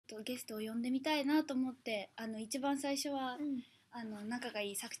とゲストを呼んでみたいなと思って、一番最初は、仲が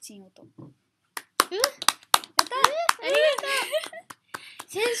いいさくちんをと。やったー、ありがとう。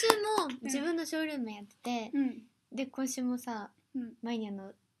先週も自分のショールームやってて、で今週もさ、マイニャ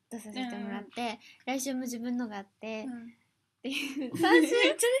の出させてもらって、来週も自分のがあって、っていう3週めっち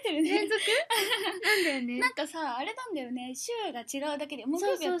ゃ出てるね。連続なんだよね。なんかさ、あれなんだよね、週が違うだけで木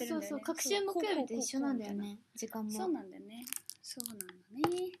曜日やってるんだよね。各週木曜日と一緒なんだよね、時間も。そうなんだよね。そうなんだ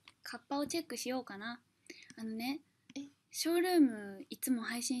ね。カッパをチェックしようかな。ショールームいつも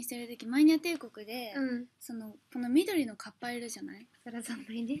配信してる時、マイニャ帝国で、この緑のカッパいるじゃない？サラさん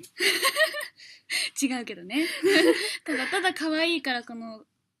ないね。違うけどね。ただ可愛いからこの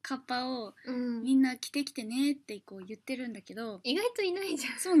カッパをみんな着てきてねってこう言ってるんだけど、意外といないじ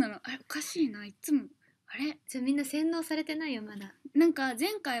ゃん。そうなの。あれおかしいな、いつもあれじゃあみんな洗脳されてないよまだ。なんか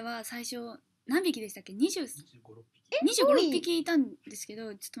前回は最初何匹でしたっけ？25、6匹いたんですけ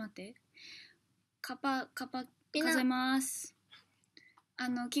ど、ちょっと待って、カッパ数えます。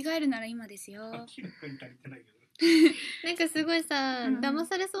着替えるなら今ですよ。なんかすごいさ、騙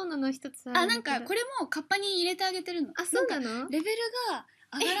されそうなの一つあるんだけど。なんかこれもカッパに入れてあげてるの。あ、そうなの？レベルが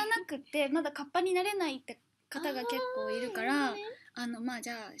上がらなくてまだカッパになれないって方が結構いるから、まあじ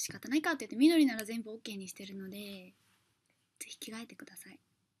ゃあ仕方ないかって言って、緑なら全部 OK にしてるので、ぜひ着替えてください。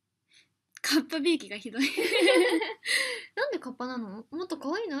カッパビーキがひどい。なんでカッパなの？もっと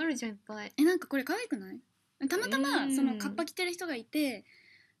可愛いのあるじゃんいっぱい。なんかこれ可愛くない？たまたまそのカッパ着てる人がいて、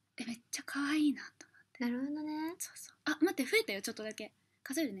めっちゃ可愛いなと思って。なるほどね。そうそう。あ、待って、増えたよ、ちょっとだけ。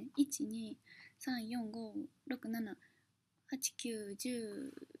数えるね。1、2、3、4、5、6、7、8、9、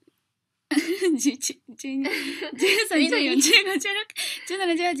10、11、12、13、14、15、16、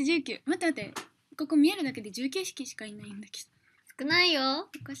17、18、19。待って。ここ見えるだけで19匹しかいないんだけど。少ないよ。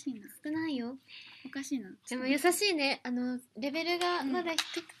おかしいな。少ないよ。おかしいな。でも優しいね。レベルがまだ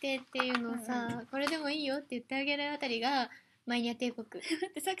低くてっていうのをさ、これでもいいよって言ってあげるあたりがマイニャ帝国。だ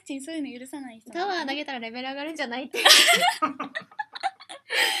ってさくちんそういうの許さない人。タワー投げたらレベル上がるんじゃないって。待っ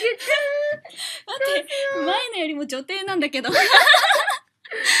て、前のよりも女帝なんだけど。本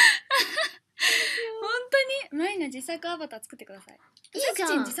当にマイナ自作アバター作ってください。いいじゃん。さく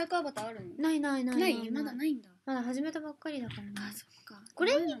ちん自作アバターあるの？ない。まだないんだ。まだ始めたばっかりだからね。あ、そっか。こ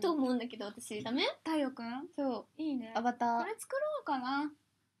れいいと思うんだけど、私ダメ？太陽くん？そう。いいね。アバター。これ作ろうかな。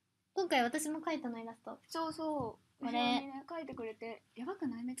今回私も描いたのイラスト。そう。これ描いてくれて、やばく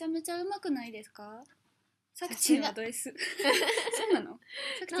ない？めちゃめちゃうまくないですか？さくちんはド S。そうなの？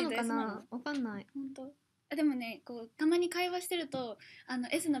さくちんド S なの？わかんない。本当。でもね、こうたまに会話してると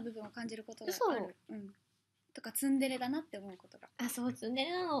S の部分を感じることがある。とかツンデレだなって思うことが。あ、そう、ツンデ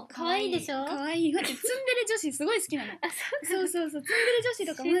レなの。可愛いでしょ？可愛い。待って、ツンデレ女子すごい好きなの。そう。ツンデレ女子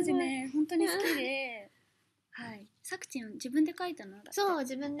とかマジね、本当に好きで。はい。さくちん自分で描いたの？そう、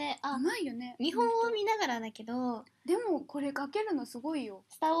自分で。うまいよね。見本を見ながらだけど、でもこれ描けるのすごいよ。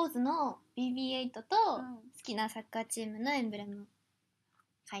スターウォーズの BB8 と好きなサッカーチームのエンブレム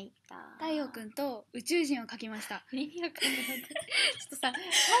描いた。太陽くんと宇宙人を描きました。意味わかんない。ちょっとさ、反射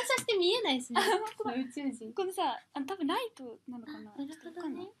して見えないしね。宇宙人。これさ、多分ライトなのかな。なるほど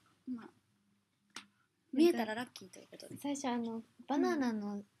ね。まあ、見えたらラッキーということで。最初バナナ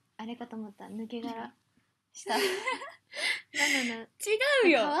のあれかと思った。抜け殻したバナナ。違う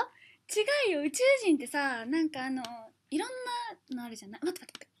よ。違うよ。宇宙人ってさ、なんかいろんなのあるじゃない。待っ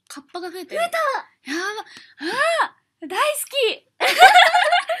て。カッパが増えたよ。増えた。やば。あー、大好き。なんか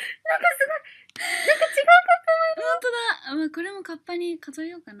すごい。なんか違うカッパもいる。本当だ。まあ、これもカッパに数え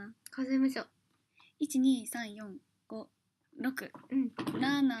ようかな。数えましょう。1、2、3、4、5、6、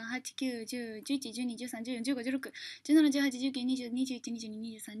7、8、9、10、11、12、13、14、15、16、17、18、19、20、21、22、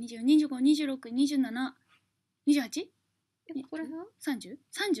23、24、25、26、27、28？ここら辺は 30？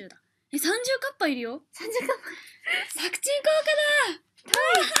 30だ。30カッパいるよ。30カッパ。サクチン効果だ。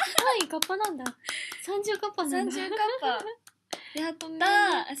タイカッパなんだ。30カッパなんだ。30カッパ。やった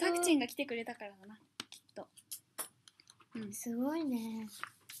ー。サクチンが来てくれたからだな、きっと。すごいね。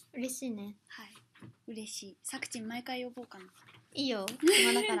嬉しいね。はい。嬉しい。サクチン毎回呼ぼうかな。いいよ。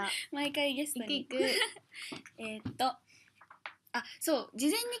今だから。毎回ゲストに。行く。あ、そう。事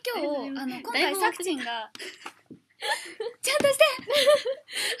前に今日今回サクチンがちゃんとして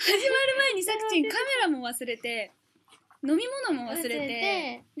始まる前にサクチンカメラも忘れて、飲み物も忘れ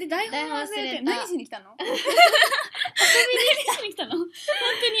て、で台本も忘れて、何しに来たの？遊びにしに来たの？本当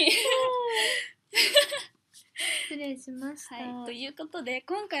に。失礼しました。はい、ということで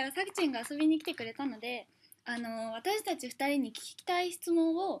今回はさくちんが遊びに来てくれたので、私たち2人に聞きたい質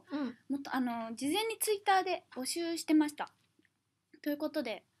問を、もっと事前にツイッターで募集してました。ということ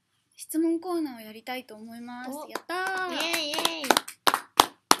で質問コーナーをやりたいと思います。やったー。イエイイエイ。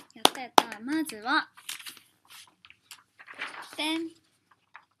まずは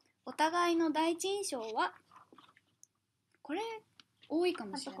お互いの第一印象は、これ多いか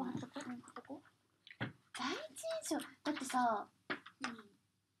もしれない。第一印象だってさ、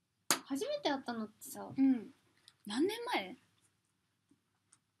初めて会ったのってさ、何年前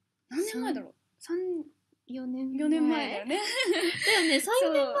だろう。4年前だよね。だよね、3、4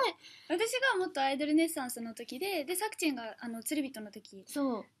年前。私がもっとアイドルネッサンスの時で、さくちんがつりビットの時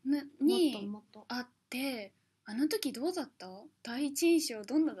に会って、あの時どうだった？第一印象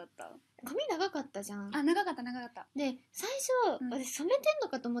どんなだった？髪長かったじゃん。長かった。で、最初、私染めてんの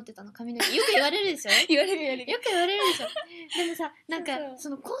かと思ってたの、髪の毛。よく言われるでしょ言われる。よく言われるでしょ。でもさ、なんか、そ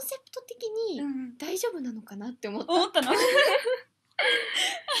のコンセプト的に大丈夫なのかなって思ったの。そ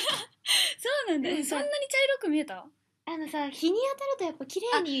うなんだよ。そんなに茶色く見えた？さ、日に当たるとやっぱ綺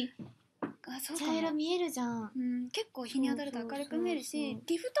麗に茶色見えるじゃん。結構日に当たると明るく見えるし、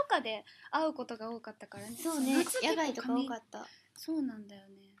ティフとかで会うことが多かったからね。そうね、野外とか多かった。そうなんだよね。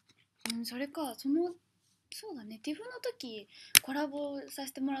それか、そうだね、ティフの時コラボさ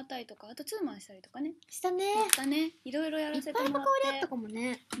せてもらったりとか、あとツーマンしたりとかね。したね。いろいろやらせてもらって。いっぱい関わりあったかも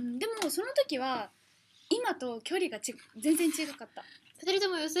ね。でもその時は今と距離が全然違かった。2人と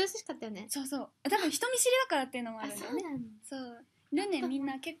もよそよそしかったよね。そう。多分人見知りだからっていうのもあるんだよね。そう。ルネみん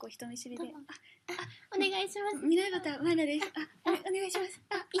な結構人見知りで。お願いします。南畑マイナです。お願いします。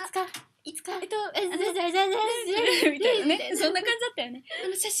いつかみたいなね。そんな感じだったよね。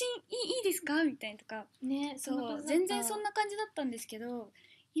写真いいですかみたいなとか。ね、そう。全然そんな感じだったんですけど、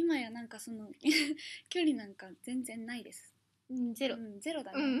今やなんかその距離なんか全然ないです。ゼロ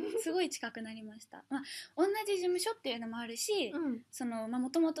だね。すごい近くなりました。同じ事務所っていうのもあるし、も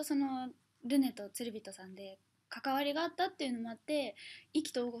ともとルネとつりビットさんで関わりがあったっていうのもあって意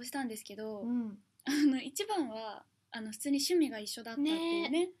気投合したんですけど、一番は普通に趣味が一緒だったっていう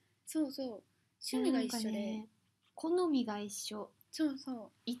ね。そう趣味が一緒で、好みが一緒。そう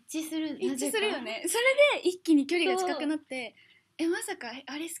一致するよね。それで一気に距離が近くなって、まさか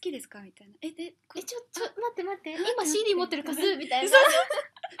あれ好きですかみたいな。ちょ待って今 CD 持ってるかすみたいな。そ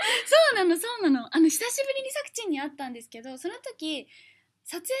うなの。久しぶりにさくちんに会ったんですけど、その時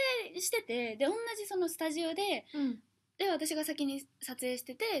撮影してて、で同じそのスタジオで、で私が先に撮影し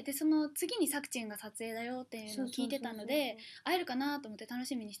てて、でその次にさくちんが撮影だよっていうのを聞いてたので、会えるかなと思って楽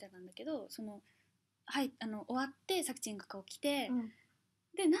しみにしてたんだけど、終わってさくちんがこう来て、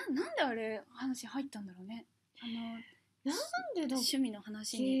でなんであれ話入ったんだろうね。なんでだ趣味の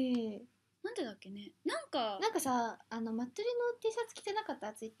話に。なんでだっけね。なんかさ、まっとりの T シャツ着てなかっ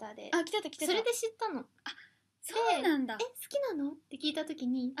た？ツイッターで。着てた。それで知ったの。そうなんだ。好きなのって聞いたとき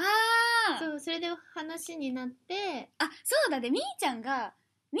に、それで話になって、そうだね。みーちゃんか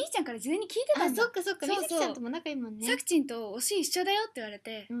ら事前に聞いてたんだ。そっか。みーちゃんとも仲いいもんね。さくちんと推し一緒だよって言われ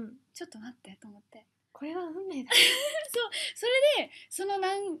て、ちょっと待ってと思って。これは運命だ。それでその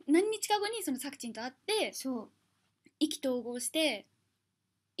何日か後にそのさくちんと会って、意気投合して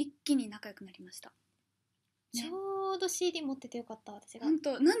一気に仲良くなりました。ちょうど CD 持っててよかった。私が本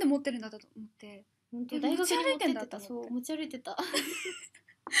当なんで持ってるんだと思って、大学に持ってってた。持ち歩いてた。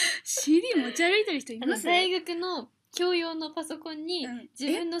CD 持ち歩いてる人います？大学の教養のパソコンに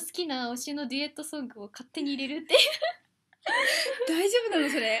自分の好きな推しのデュエットソングを勝手に入れるっていう。大丈夫なの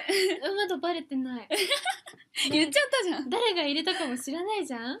それ？まだバレてない。言っちゃったじゃん。誰が入れたかも知らない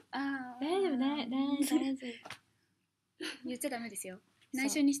じゃん。大丈夫。言っちゃダメですよ。内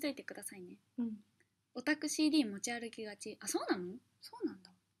緒にしといてくださいね。オタク CD 持ち歩きがち。そうなの？そうなんだ。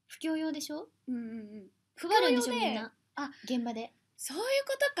布教用でしょ？配るんでしょみんな。現場で。そういう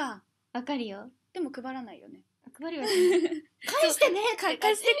ことか。わかるよ。でも配らないよね。配るわけね。返してね。貸してく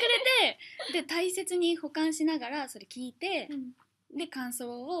れて、で大切に保管しながらそれ聞いて、で感想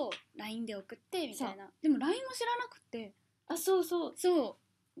を LINE で送ってみたいな。でも LINE も知らなくて。そう。も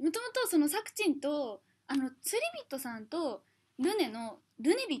ともとそのさくちんとつりビットさんとルネ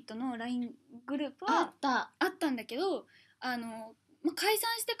ビットの LINE グループはあったんだけど、解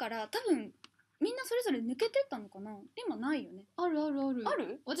散してから多分みんなそれぞれ抜けてったのかな。今ないよね。ある。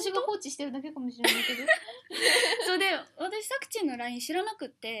私が放置してるだけかもしれないけど。そうで、私さくちんの LINE 知らなくっ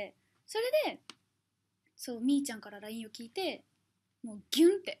て、それでみーちゃんから LINE を聞いて、もうギュ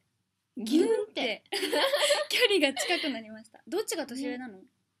ンって距離が近くなりました。どっちが年上なの？マ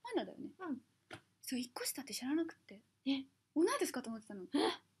イナだよね。そう、1個下って知らなくって、同い年かと思ってたの。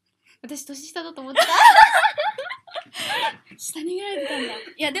私年下だと思ってた。下に見られてたんだ。い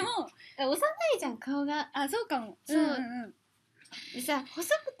やでも幼いじゃん顔が。そうかも。でさ、細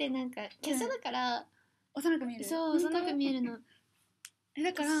くてなんか華奢だから、幼く見える。幼く見えるの。だ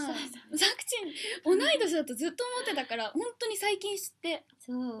からさくちん同い年だとずっと思ってたから、本当に最近知って。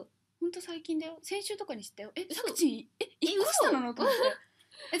ほんと最近だよ。先週とかに知ったよ。さくちん1個下なのと思っ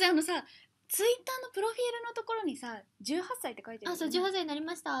て。じゃあさ、ツイッターのプロフィールのところにさ18歳って書いてるよね。そう18歳になり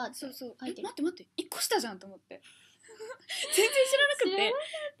ましたって。そうそう。待って1個下じゃんと思って。全然知らなくて。知らなか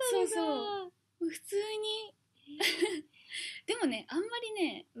ったそう普通にでもね、あんまり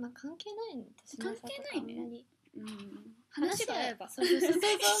ね、まあ関係ないね。関係ないね。話が合えば。そう同じこと言おうと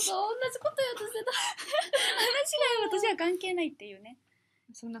してた。話が合えば私は関係ないっていうね。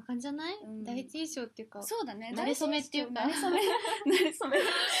そんな感じじゃない？第一印象っていうか。そうだね。慣れ初めっていうか。慣れ初め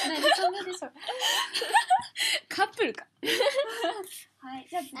でしょ。カップルか。はい、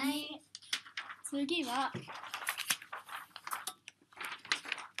じゃあ次は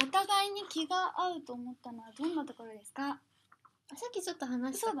お互いに気が合うと思ったのはどんなところですか？さっきちょっと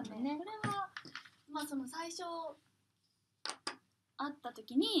話したかもね。これはまあその最初会った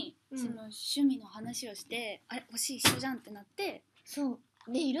時にその趣味の話をして、あれ推し一緒じゃんってなって、そう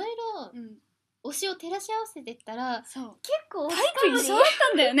でいろいろ推しを照らし合わせてったら、結構タイプ一緒だっ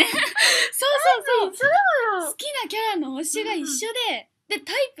たんだよね。そう一緒なのよ。好きなキャラの推しが一緒で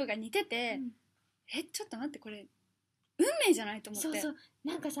タイプが似てて、ちょっと待って、これ運命じゃないと思って。そう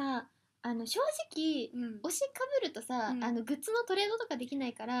なんかさ、正直、推しかぶるとさ、グッズのトレードとかできな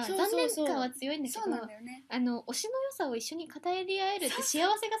いから残念感は強いんだけど、推しの良さを一緒に語り合えるって幸せが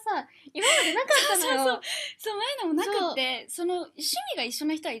さ今までなかったのよ。そう前のもなくって、その趣味が一緒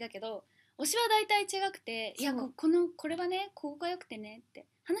な人はいたけど推しは大体違くて、いやこれはねここが良くてねって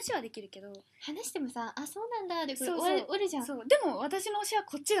話はできるけど、話してもさ、あそうなんだでこれおるじゃん。でも私の推しは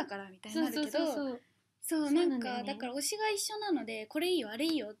こっちだからみたいになるけど、そうなんかだから推しが一緒なのでこれいいよあれい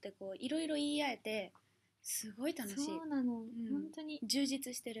いよってこういろいろ言い合えてすごい楽しい。そうなの、本当に充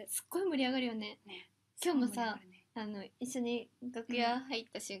実してる。すっごい盛り上がるよね。今日もさ一緒に楽屋入っ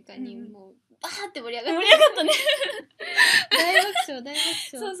た瞬間にもうバーって盛り上がったね。大爆笑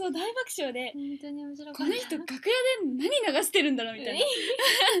そう大爆笑で、本当に面白かった。この人楽屋で何流してるんだろうみたいな。ずっ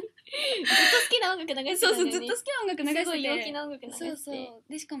と好きな音楽流してたんだよね。ずっと好きな音楽流してて、すごい陽気な音楽流してて、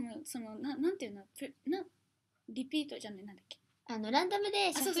でしかもそのなんていうのリピートじゃねえ、なんだっけ、ランダム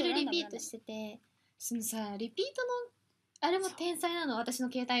でシャッフルリピートしてて、そのさリピートのあれも天才なの、私の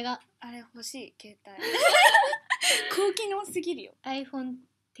携帯が。あれ欲しい携帯。高機能すぎるよ。 iPhone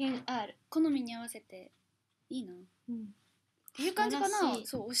XR 好みに合わせていいな、っていう感じかな。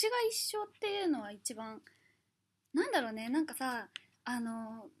そう推しが一緒っていうのは一番なんだろうね。なんかさ趣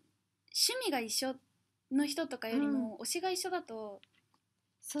味が一緒の人とかよりも、推しが一緒だと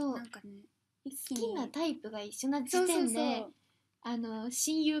そうなんかね、好きなタイプが一緒な時点で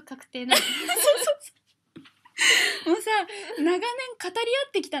親友確定なの。もうさ長年語り合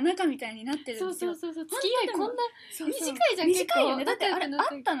ってきた仲みたいになってるんですよ。付き合いこんな短いじゃん。短いよね。だってあれあ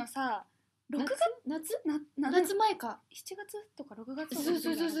ったのさ6月夏前か7月とか6月そうで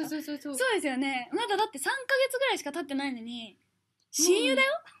すよね。まだだって3ヶ月ぐらいしか経ってないのに親友だ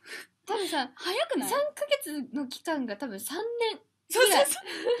よ。多分さ早くない？ 3ヶ月の期間が多分3年そう3年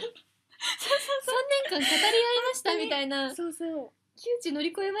間語り合いましたみたいな、窮地乗り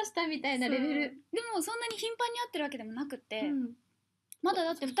越えましたみたいなレベルでもそんなに頻繁に会ってるわけでもなくって、まだ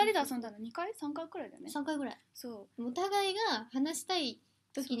だって2人で遊んだの2回3回くらいだよね。3回ぐらい。そうお互いが話したい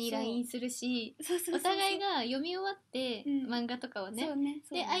時に LINE するし、お互いが読み終わって漫画とかをね、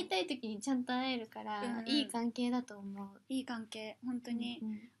で会いたい時にちゃんと会えるからいい関係だと思う。いい関係、本当に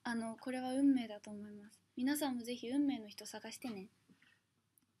これは運命だと思います。皆さんもぜひ運命の人探してね。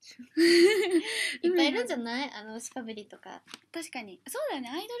いっぱいいるんじゃない？推しかぶりとか。確かにそうだよね。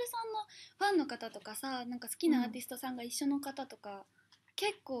アイドルさんのファンの方とかさ、なんか好きなアーティストさんが一緒の方とか、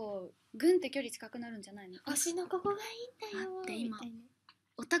結構グンって距離近くなるんじゃないの？推しのここがいいんだよ。待って、今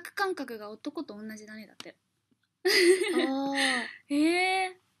オタク感覚が男と同じだね。だって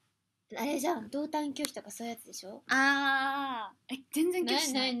あれじゃん、同担拒否とかそういうやつでしょ。全然拒否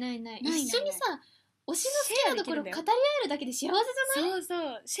しない。ない一緒にさ推しの好きなところ語り合えるだけで幸せじゃない？そうこん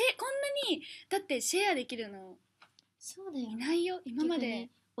なにだってシェアできるのそうだよいないよ今まで。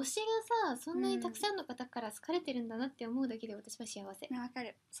推しがさそんなにたくさんの方から好かれてるんだなって思うだけで私は幸せ。わか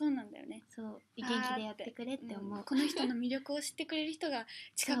る。そうなんだよね。そう元気でやってくれって思う。この人の魅力を知ってくれる人が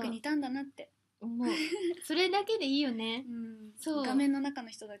近くにいたんだなって思う。それだけでいいよね。そう画面の中の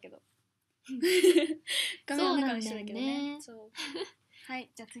人だけど画面の中の人だけどね。はい、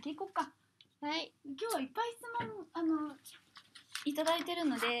じゃあ次行こうか。はい、今日はいっぱい質問いただいてる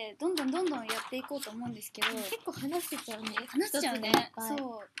のでどんどんやっていこうと思うんですけど、結構話しちゃうね。そう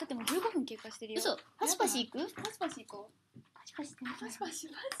だってもう15分経過してるよ。嘘。パシパシ行く？パシパシ行こう。パシパシ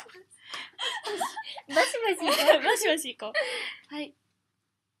行こう。はい。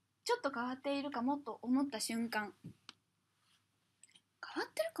ちょっと変わっているかもと思った瞬間。変変わ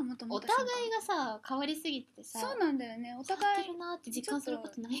ってるかもと思おった瞬間互いがさ変わりすぎてさ、そうなんだよね。お変わ互いってるなって実感するこ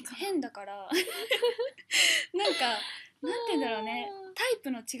とないから変だからなんかなんて言うんだろうね、タイ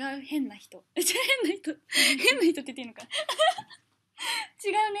プの違う変な人変な人って言っていいのか違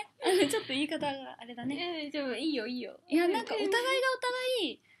うね、ちょっと言い方があれだね。でもいいよいいよ。いやなんかお互いがお互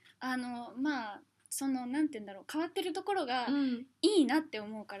いまあそのなんて言うんだろう、変わってるところがいいなって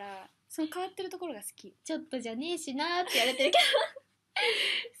思うから、その変わってるところが好き。ちょっとじゃねえしなーって言われてるけ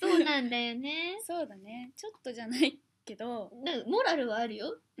どそうなんだよね。そうだね、ちょっとじゃないけどモラルはある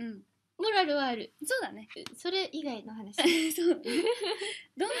よ。うんモラルはある。そうだね。それ以外の話そう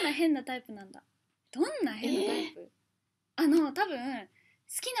どんな変なタイプなんだ。どんな変なタイプ、多分好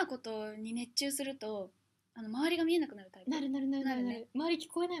きなことに熱中すると周りが見えなくなるタイプ。なるね。周り聞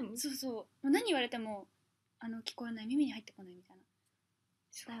こえないもん。そうそう、もう何言われても聞こえない、耳に入ってこないみたいな。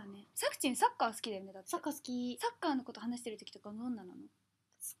だよね。さくちんサッカー好きだよね。だってサッカー好き。サッカーのこと話してる時とかどんなの？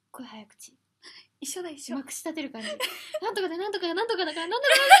すっごい早口。一緒だ一緒。まくし立てる感じなんとかでなんとかなんとかだからなんと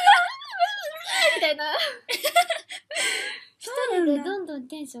かみたいな一人でどんどん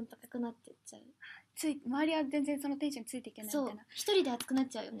テンション高くなってっちゃう。周りは全然そのテンションついていけないみたいな。そう一人で熱くなっ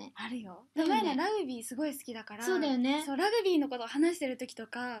ちゃうよね。あるよ。前のラグビーすごい好きだから。そうだよね。そうラグビーのことを話してる時と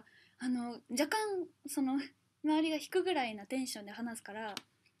か若干その周りが引くぐらいなテンションで話すから、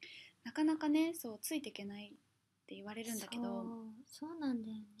なかなかねそうついていけないって言われるんだけど。そうなん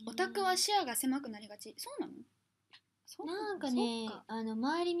だよね。オタクは視野が狭くなりがち。そうなの？なんかね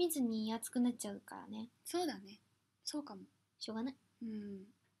周り見ずに熱くなっちゃうからね。そうだね、そうかも。しょうがない。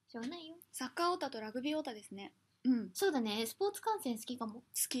しょうがないよ。サッカーオタとラグビーオタですね。そうだね。スポーツ観戦好きかも。好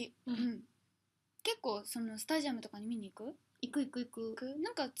き。結構そのスタジアムとかに見に行く？行く。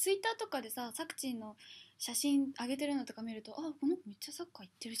なんかツイッターとかでさ、さくちんの写真上げてるのとか見ると、あ、この子めっちゃサッカー行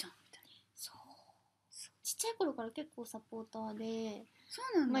ってるじゃんみたいな。そうちっちゃい頃から結構サポーターで。そ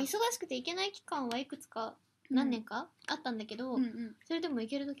うなんだ。忙しくて行けない期間はいくつか何年かあったんだけど、それでも行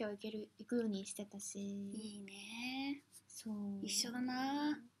ける時は行くようにしてたし。いいね。そう一緒だ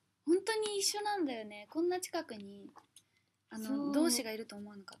な。本当に一緒なんだよね。こんな近くに同志がいると思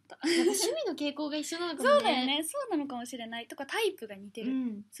わなかった。なんか趣味の傾向が一緒なのかもね。そうだよね。そうなのかもしれない。とかタイプが似てる。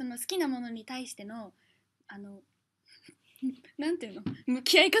その好きなものに対してのなんていうの、向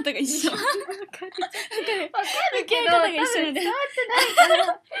き合い方が一緒。わかる向き合い方が一緒なんで。でもファ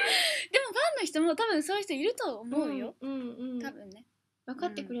ンの人も多分そういう人いると思うよ。多分ね。分か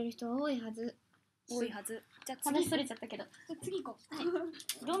ってくれる人は多いはず。じゃあ話それちゃったけど。次行こ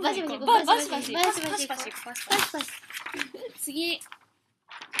う。どんどん行こう。バシバシ。次。2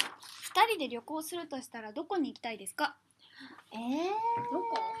人で旅行するとしたらどこに行きたいですか？ど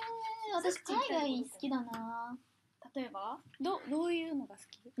こ？私海外好きだな。例えばどういうのが好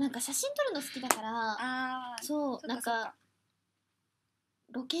き？なんか写真撮るの好きだから。そうなんか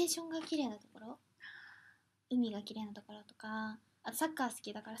ロケーションが綺麗なところ、海が綺麗なところとか、あとサッカー好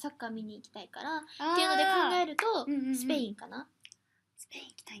きだからサッカー見に行きたいからっていうので考えるとスペインかな。スペイン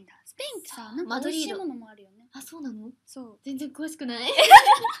行きたいんだ。スペインってさ、なんか美味しいものもあるよね。あ、そうなの？そう。全然詳しくない。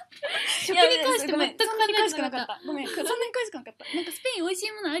食に関して全く詳しくなかった。ごめん、そんなに詳しくなかった。なんかスペイン美味し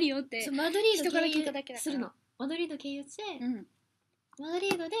いものあるよって人から聞いただけだから。するの。マドリード経由して、マドリ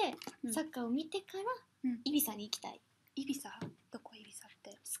ードでサッカーを見てからイビサに行きたい。イビサ？どこイビサっ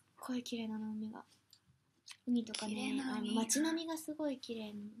て？すっごい綺麗なの海が。海とかね、街並みがすごい綺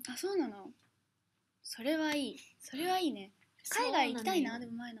麗。あ、そうなの？それはいい。それはいいね。海外行きたいな。で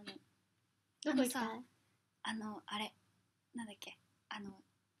も前のも。どこ行きたい？あれなんだっけ、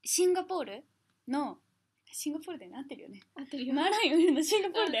シンガポールでなってるよね。合ってるよ。マーライオンのシンガ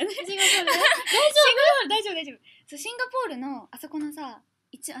ポールだよね。シンガポール大丈夫。そうシンガポールのあそこのさ、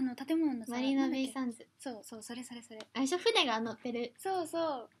建物のさ、マリーナベイサンズ。そうそれ。あれでしょ、船が乗ってる。そう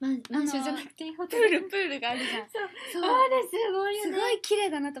マンションじゃなくてプールがあるじゃん。そうあれすごいよね。すごい綺麗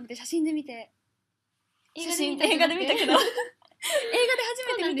だなと思って写真で見て。映画で見たけど映画で初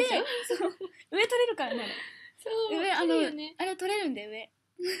めて見て、そう上撮れるからね。そう上あれ撮れるんで上。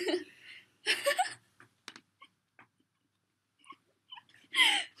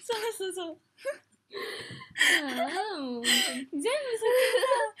そうもう全部そっち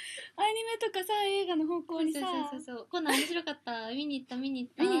さ、アニメとかさ、映画の方向にさ。そうこんなん面白かった。見に行った。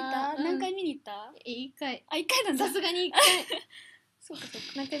何回見に行った？1回。あ、1回なんだ。さすがに1回。そうか。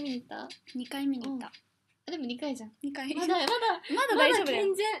何回見に行った？ 2 回見に行った。でも2回じゃん。2回。まだ大丈夫だよ。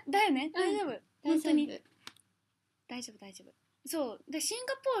全然だよね。大丈夫。本当に大丈夫。そうでシン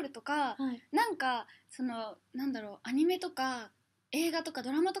ガポールとか、なんかそのなんだろう、アニメとか映画とか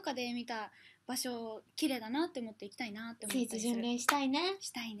ドラマとかで見た場所綺麗だなって思って行きたいなって思って。聖地巡礼したいね。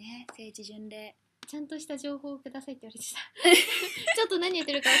聖地巡礼。ちゃんとした情報をくださいって言われてたちょっと何言っ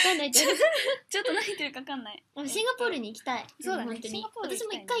てるか分かんないって言われてちょっと何言ってるか分かんない。シンガポールに行きたい。そうだね、本当に私もシンガポール行きたい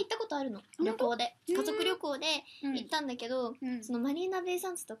ね一回行ったことあるの、旅行で、家族旅行で行ったんだけど、そのマリーナベイ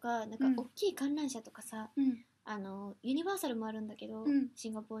サンズとかなんか大きい観覧車とかさ、ユニバーサルもあるんだけど、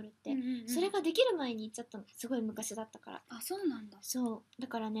シンガポールって、それができる前に行っちゃったの。すごい昔だったから。あ、そうなんだ。そうだ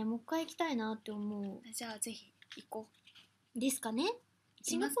からね、もう一回行きたいなって思う。じゃあぜひ行こうですかね。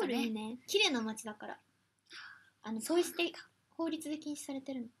シンガポールいいね。綺麗な街だから。ポイ捨て法律で禁止され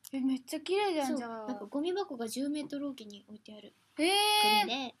てるの。めっちゃ綺麗じゃん。じゃあなんかゴミ箱が10メートルおきに置いてある国で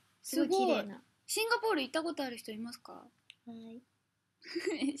すごい綺麗な。シンガポール行ったことある人いますか？はい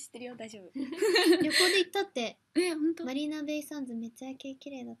知ってるよ、大丈夫旅行で行ったって本当？マリーナベイサンズめっちゃ綺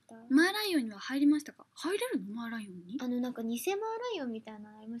麗だった。マーライオンには入りましたか？入れるの？マーライオンになんか偽マーライオンみたい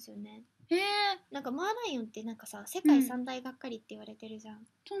なのありますよね。なんかマーライオンってなんかさ、世界三大がっかりって言われてるじゃん。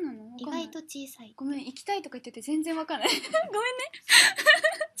そうなの？意外と小さい。ごめん、行きたいとか言ってて全然わかんないごめんね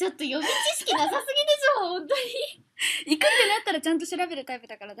ちょっと予備知識なさすぎでしょ本当に行くってなったらちゃんと調べるタイプ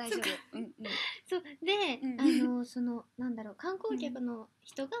だから大丈夫。そうで、そのなんだろう、観光客の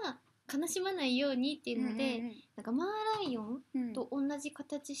人が悲しまないようにっていうので、なんかマーライオンと同じ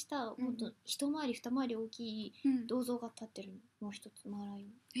形した、ほんと一回り二回り大きい銅像が立ってるの。もう一つマーライオ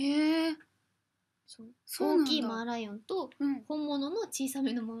ン。そう大きいマーライオンと本物の小さ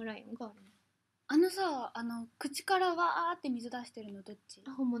めのマーライオンがあるの。さ、口からわーって水出してるのどっち？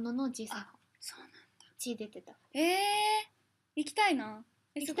本物の小さい方。そうなんだ。血出てた。行きたいな。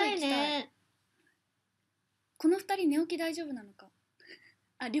行きたいね。この二人寝起き大丈夫なのか？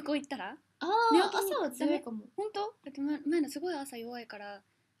旅行行ったら？朝は強いかも。本当？だって前のすごい朝弱いから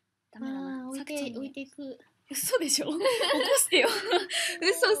ダメだな。置いていく。嘘でしょ？起こしてよ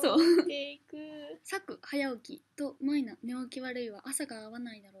嘘。置いていく。サク早起きとマイナ寝起き悪いは朝が合わ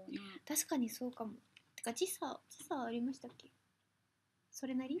ないだろうな。確かにそうかも。てか時差ありましたっけ？そ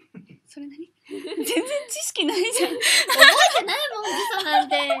れなり全然知識ないじゃん覚えてないもん時差なん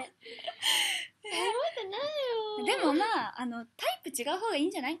て覚えてないよ。でもタイプ違う方がいい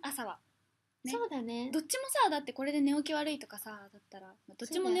んじゃない？朝は、ね、そうだね。どっちもさ、だってこれで寝起き悪いとかさだったら、どっ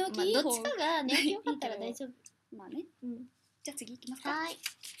ちも寝起きいい方、どっちかが寝起きよかったら大丈夫まあね、じゃあ次行きますか。はい、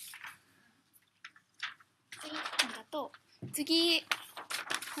ありがとう。次、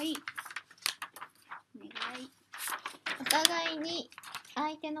はい、お願い。お互いに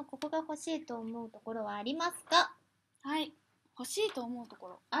相手のここが欲しいと思うところはありますか？はい、欲しいと思うとこ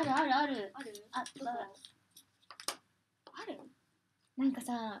ろある。どこ？ある？なんか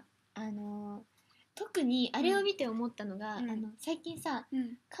さ、特にあれを見て思ったのが、最近さ、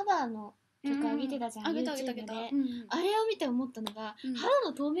カバーの曲上げてたじゃん、YouTube で、あれを見て思ったのが、肌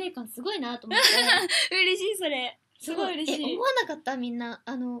の透明感すごいなと思って嬉しい。それすごい嬉しい。思わなかった？みんな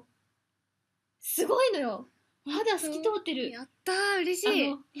すごいのよ。肌透き通ってる。やったー、嬉しい。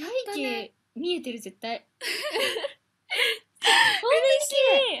背景見えてる絶対嬉し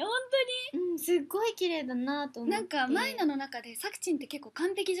い、本当に。すっごい綺麗だなと思って。なんかマイナの中でサクチンって結構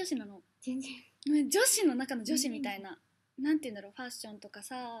完璧女子なの。全然女子の中の女子みたいな、なんて言うんだろう、ファッションとか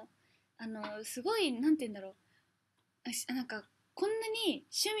さ、すごいなんて言うんだろう、なんかこんなに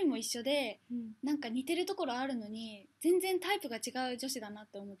趣味も一緒で、なんか似てるところあるのに全然タイプが違う女子だなっ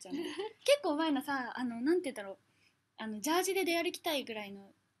て思っちゃうの結構前のさ、なんて言うんだろう、ジャージで出歩きたいぐらい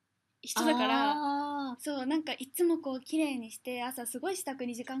の人だから、そう、なんかいつもこう綺麗にして朝すごい支度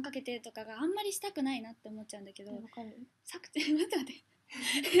に時間かけてとかがあんまりしたくないなって思っちゃうんだけど。わかる？待って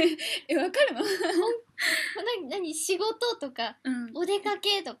わかるの？何仕事とか、お出か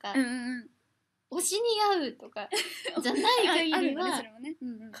けとか、推しに会うとかじゃない限りは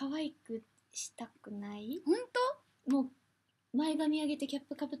可愛くしたくない？本当？もう前髪上げてキャッ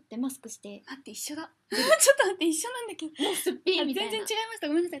プかぶってマスクして、待って一緒だちょっと待って、一緒なんだけど、もうすっぴんみたいな。全然違いました、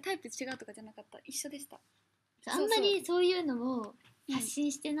ごめんなさい、タイプ違うとかじゃなかった、一緒でした。あんまりそういうのを発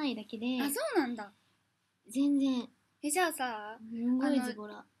信してないだけで、あ、そうなんだ。全然。じゃあさ、すごいズボ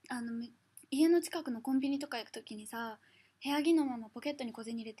ラ。家の近くのコンビニとか行くときにさ、部屋着のままポケットに小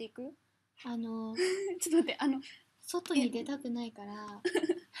銭入れていく？ちょっと待って、外に出たくないから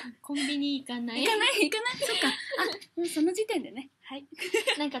コンビニ行かない。そっか、もうその時点でね、はい。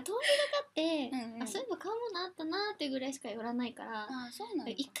なんか通りがかって、そういえば買うものあったなーってぐらいしか寄らないから、そうなん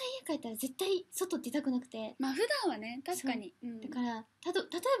だ。一回家帰ったら絶対外出たくなくて。まあ普段はね、確かに。だから例え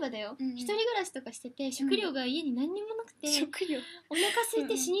ばだよ、一人暮らしとかしてて食料が家に何にもなくて、お腹空い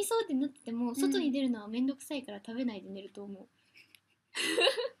て死にそうってなってても、外に出るのはめんどくさいから食べないで寝ると思う。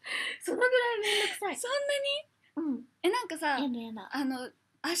そのぐらいめんどくさい。そんなに？なんかさ、やだ明日の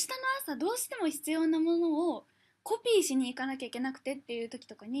朝どうしても必要なものをコピーしに行かなきゃいけなくてっていう時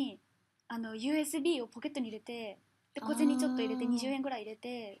とかに、USB をポケットに入れて、で小銭ちょっと入れて20円ぐらい入れ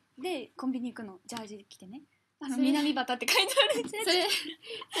て、でコンビニ行くの、ジャージ着てね、南端って書いてあるんですよ。それな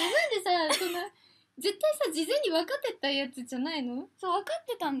んでさ、そんな絶対さ事前に分かってたやつじゃないの？そう分かっ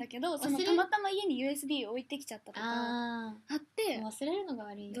てたんだけど、たまたま家に USB を置いてきちゃったとかあって忘れるのが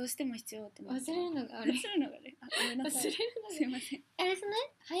悪い。どうしても必要って忘れるのが悪い。忘れるのがね、ごめんなさい。すいません。あれじゃない？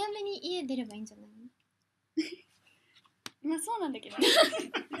早めに家出ればいいんじゃないの？まあそうなんだけど、それを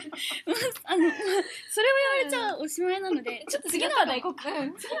言われちゃおしまいなので、ちょっと次の話題行こうか。次の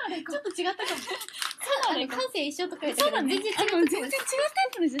話題行こう。ちょっと違ったかも。感性一緒とか言ったけど全然違うタイプ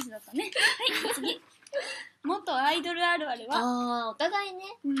の女子だったね。はい、次。元アイドルあるあるは、お互いね。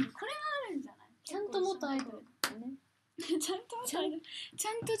これはあるんじゃない？ちゃんと元アイドルだったね。ちゃ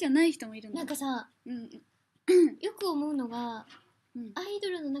んとじゃない人もいるんだ。なんかさ、よく思うのが、アイ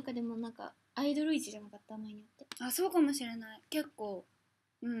ドルの中でもなんかアイドル市じゃなかった？前によって。あ、そうかもしれない。結構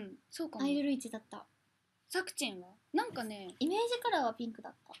そうかも。アイドル市だった。さくちんはなんかね、イメージカラーはピンク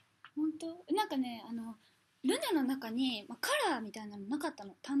だった。本当？なんかね、ルネの中に、カラーみたいなのなかった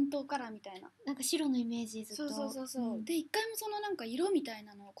の。担当カラーみたいな。なんか白のイメージずっと。そう、で一回もそのなんか色みたい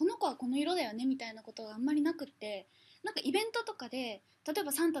なの、この子はこの色だよねみたいなことがあんまりなくって、なんかイベントとかで例え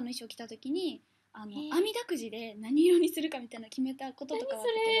ばサンタの衣装着た時に網だくじで何色にするかみたいな決めたこととかはあった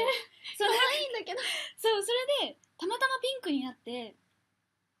けど、可愛いんだけど、それでたまたまピンクになって、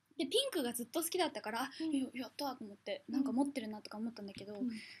でピンクがずっと好きだったから、やったと思って、なんか持ってるなとか思ったんだけど、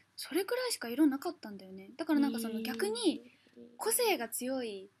それくらいしか色なかったんだよね。だからなんかその逆に個性が強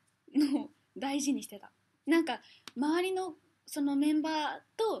いのを大事にしてた。なんか周りのそのメンバー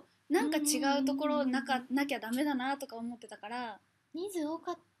となんか違うところなきゃダメだなとか思ってたから。人数多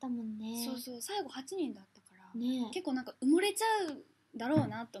かったもんね。そう最後8人だったから、ね、結構なんか埋もれちゃうだろう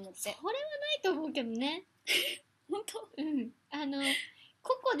なと思って。それはないと思うけどね。本当？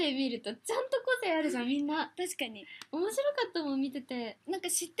個々で見るとちゃんと個性あるじゃん、みんな。確かに面白かったもん、見てて。なんか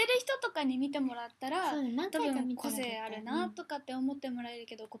知ってる人とかに見てもらったら、多分個性あるなとかって思ってもらえる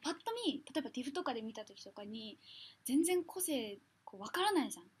けど、こうパッと見、例えば TIFF とかで見た時とかに全然個性わからな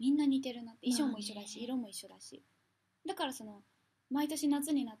いじゃん。みんな似てるなって、衣装も一緒だし、色も一緒だし。だからその毎年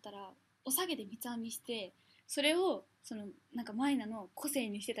夏になったらお下げで三つ編みして、それをそのなんかマイナの個性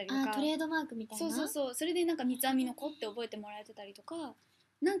にしてたりとか、トレードマークみたいな。そうそれでなんか三つ編みの子って覚えてもらえてたりとか、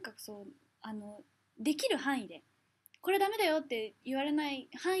なんかできる範囲でこれダメだよって言われない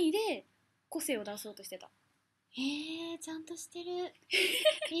範囲で個性を出そうとしてた。ちゃんとしてる。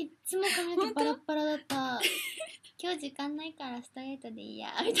いつも髪の毛バラッバラだった。今日時間ないからストレートでいいや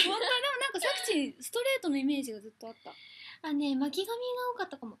みたいな。本当？でもなんかさくちストレートのイメージがずっとあった。巻き髪が多かっ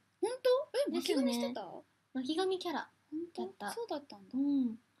たかも。本当？巻き髪してた？巻き髪キャラだった。そうだったんだ。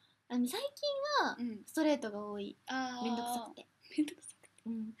最近はストレートが多い。めんどくさくて。め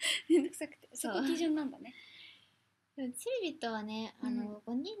んどくさくて。そこ基準なんだね。チリビットはね、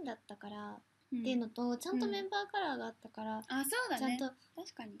5人だったからっていうのと、ちゃんとメンバーカラーがあったから、そうだね。ちゃんと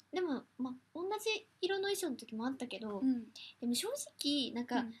確かに。でも同じ色の衣装の時もあったけど、でも正直なん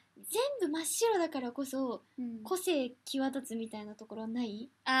か、全部真っ白だからこそ、個性際立つみたいなところはない？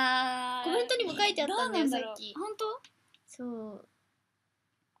コメントにも書いてあったんだよ、さっき。本当？そう。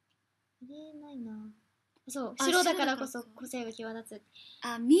ないな。そう、白だからこそ個性が際立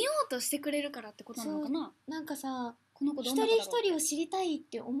つ。見ようとしてくれるからってことなのかな。なんかさ、この子一人一人を知りたいっ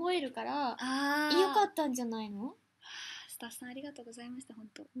て思えるから、よかったんじゃないの？スタッフさんありがとうございました。本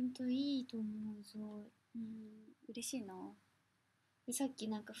当いいと思う。すごい。嬉しいな。さっき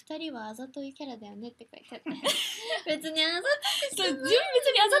なんか2人はあざといキャラだよねって書いてあって別にあざとくして自分別に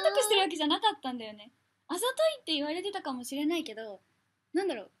あざとくしてるわけじゃなかったんだよね。あざといって言われてたかもしれないけど、なん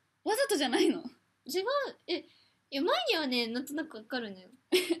だろう、わざとじゃないの。違う。いや、前にはね、なんとなくわかるのよ。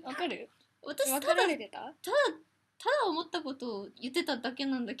わかる？私分かられてた？ただ思ったことを言ってただけ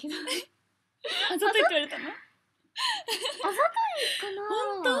なんだけどあざといって言われたの？あざといかな。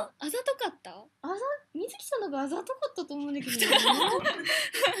本当？あざとかった？みずきさんの方があざとかったと思うんだけどね褒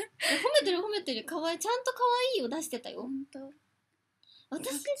めてる。かわいい、ちゃんとかわいいを出してたよ。本当？私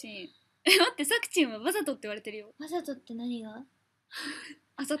待って、さくちんはわざとって言われてるよ。わざとって何が？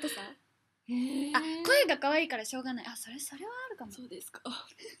あざとさ？声が可愛いからしょうがない。それはあるかも。そうですか。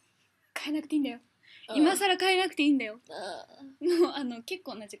変えなくていいんだよ。今更変えなくていいんだよ。もう結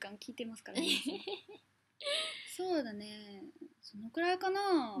構な時間聞いてますからねそうだね、そのくらいか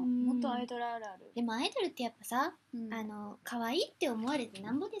な。もっとアイドルあるある。でもアイドルってやっぱさ、可愛いって思われて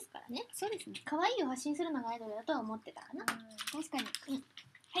なんぼですからね。そうですね。可愛いを発信するのがアイドルだとは思ってたかな。確かに。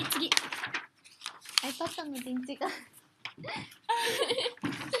はい、次。iPad の電池が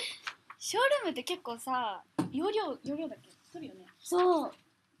ショールームって結構さ、容量だっけ取るよね。そう。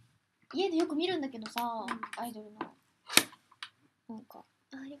家でよく見るんだけどさ、アイドルのなんか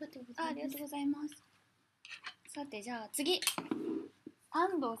ありがとうございます。ありがとうございます。さてじゃあ次、安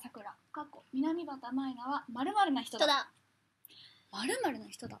藤咲桜過去南端まいなは〇〇な人だ。〇〇な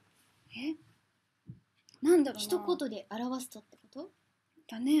人だ。なんだろうな。一言で表すとってこと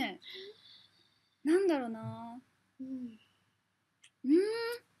だね。なんだろうな。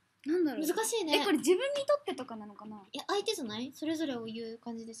なんだろう。難しいね。これ自分にとってとかなのかな。いや相手じゃない？それぞれを言う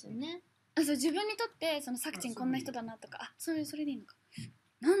感じですよね。そう、自分にとってそのさくちんこんな人だなとか、それでいいのか。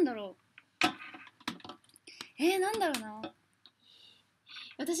なんだろう。なんだろうな。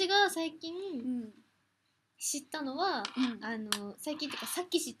私が最近、知ったのは、最近っていうかさっ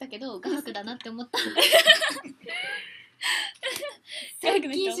き知ったけど画伯だなって思った。最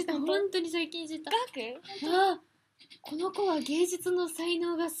近知った。本当に最近知った。画伯？この子は芸術の才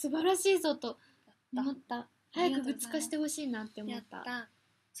能が素晴らしいぞと思った。早くぶつかしてほしいなって思った。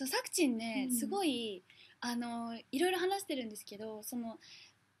そう、さくちんね、すごいいろいろ話してるんですけど、その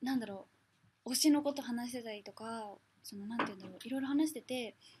なんだろう、推しのこと話してたりとか、そのなんていうんだろう、いろいろ話して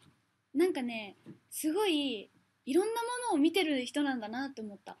て、なんかね、すごいいろんなものを見てる人なんだなって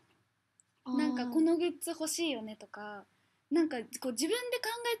思った。なんかこのグッズ欲しいよねとか、なんかこう自分で考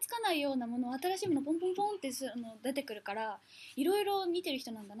えつかないようなもの、新しいものポンポンポンって出てくるから、いろいろ見てる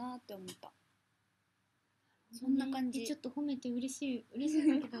人なんだなって思った。そんな感じ。ちょっと褒めて嬉しい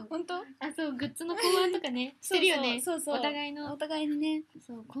んだけど。本当？そう、グッズの考案とかねしてるよね。そうお互いにね。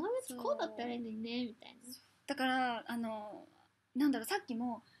そう、このグッズこうだったらいいのにねみたいな。だからなんだろう、さっき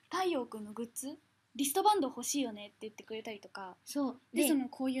も太陽くんのグッズリストバンド欲しいよねって言ってくれたりとか、そうでその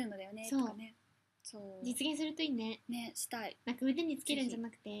こういうのだよねとかね。そう実現するといいね。したい。なんか腕につけるんじゃな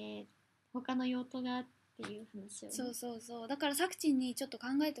くて他の用途がっていう話を、ね、そうだからさくちんにちょっと考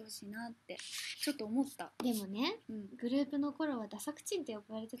えてほしいなってちょっと思った。でもね、グループの頃はダサくちんって呼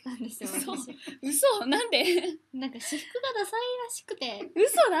ばれてたんですよ。嘘なんで？なんか私服がダサいらしくて。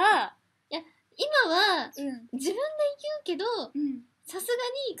嘘だ。いや今は、自分で言うけどさすが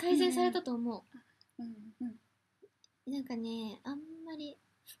に改善されたと思う。なんかね、あんまり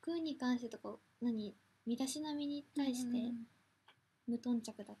服に関してとか身だしなみに対して無頓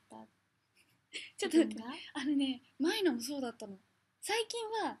着だった。ちょっと待って、マイナもそうだったの。最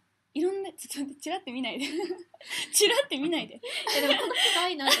近はいろんな、ちょっとチラって見ないでチラって見ないで。でもこの服かわ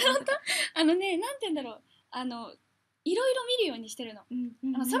いいなって思った。なんて言うんだろう、いろいろ見るようにしてるの。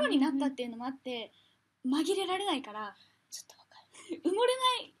ソロになったっていうのもあって紛れられないから、ちょっとわかる。埋もれ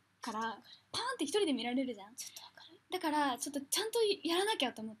ないからパーンって一人で見られるじゃん。ちょっとわかる。だからちょっとちゃんとやらなき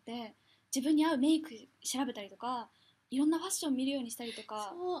ゃと思って、自分に合うメイク調べたりとか、いろんなファッション見るようにしたりと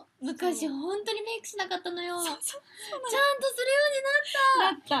か。そう、昔本当にメイクしなかったのよ。ちゃんとするよ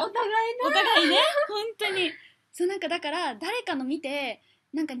うになった。お互いね。本当に。そう、なんかだから誰かの見て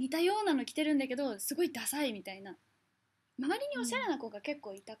なんか似たようなの着てるんだけどすごいダサいみたいな。周りにおしゃれな子が結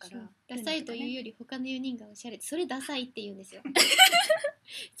構いたから、ダサいというより他の4人がおしゃれ、それダサいって言うんですよ。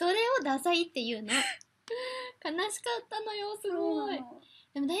それをダサいって言うの。悲しかったのよ、すごい。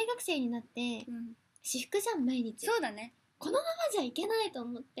でも大学生になって、私服じゃん毎日。そうだね。このままじゃいけないと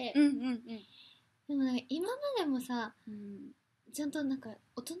思って。でもなんか今までもさ、ちゃんとなんか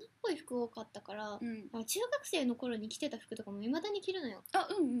大人っぽい服多かったから、中学生の頃に着てた服とかも未だに着るのよ。だ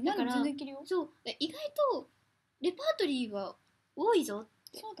から全然着るよ。そう、意外とレパートリーは多いぞっ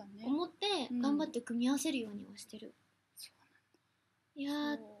て思って頑張って組み合わせるようにはしてる。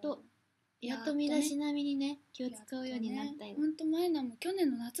やっと身だしなみにね気を使うようになったよ。ほんと前も去年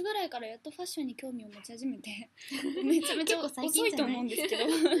の夏ぐらいからやっとファッションに興味を持ち始めてめちゃめちゃ遅いと思うんですけど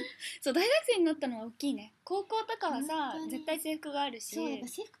そう、大学生になったのは大きいね。高校とかはさ絶対制服があるし、そうだから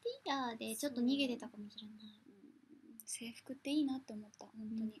制服でいいやでちょっと逃げてたかもしれない。制服っていいなって思った。本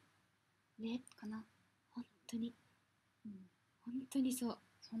当にねかな。本当に本当にそう。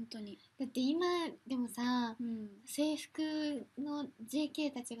本当に。だって今でもさ、制服の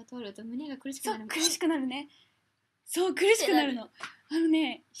JK たちが通ると胸が苦しくなる。そう、苦しくなるね。そう、苦しくなるの。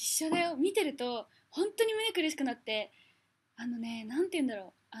一緒だよ。見てると本当に胸苦しくなって、なんて言うんだ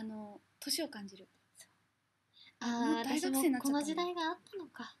ろう、年を感じる。大学生になっちゃった。この時代があったの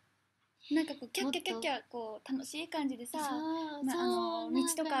か。なんかこうキャッキャキャッキャこう楽しい感じでさ、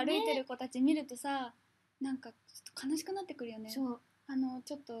道とか歩いてる子たち見るとさ、なんかちょっと悲しくなってくるよね。そう。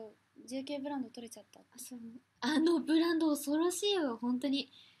ちょっと JK ブランド取れちゃった。ブランド恐ろしいよ本当に。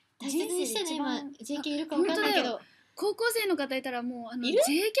大切にしてね。今 JK いるか分かんないけど、高校生の方いたらもうJK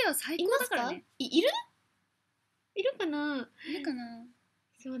は最高だからね。いるかな。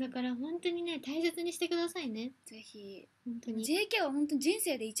そうだから本当にね大切にしてくださいね。ぜひ。本当に JK は本当に人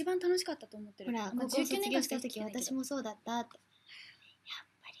生で一番楽しかったと思ってる。ほら高校卒業した時私もそうだったって。やっ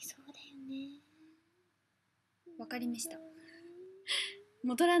ぱりそうだよわかりました。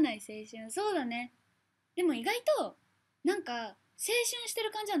戻らない青春、そうだね。でも意外となんか青春して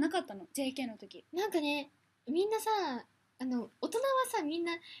る感じはなかったの JK の時。なんかね、みんなさ、大人はさ、みん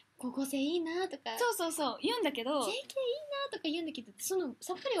な高校生いいなとか、そう言うんだけど、 JK いいなとか言うんだけど、その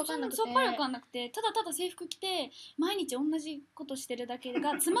さっぱりわかんなくて、さっぱりわかんなくて、ただただ制服着て毎日同じことしてるだけ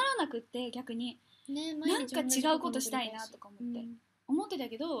がつまらなくって逆にね、なんか違うことしたいなとか思ってた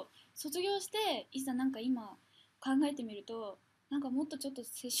けど、卒業していざなんか今考えてみると、なんかもっとちょっと青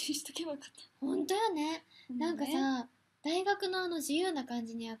春しとけばよかった。本当よね。なんかさ、大学の自由な感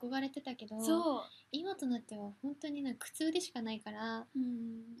じに憧れてたけど、今となっては本当になんか苦痛でしかないから、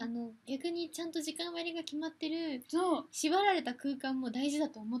逆にちゃんと時間割が決まってる、縛られた空間も大事だ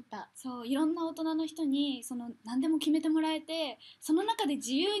と思った。そう、いろんな大人の人に何でも決めてもらえて、その中で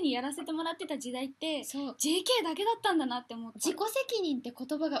自由にやらせてもらってた時代って JK だけだったんだなって思った。自己責任って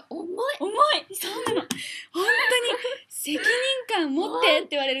言葉が重い。そうなの。本当に責任感持ってって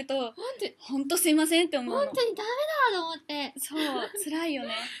言われると本当すいませんって思うの。本当にダメだと思って。そう辛いよ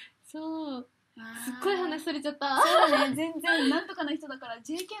ね。そうすっごい話されちゃった。そうだね、全然なんとかな人だから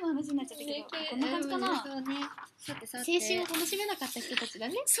JK の話になっちゃったけど、こんな感じかな。そうね、青春を楽しめなかった人たちだ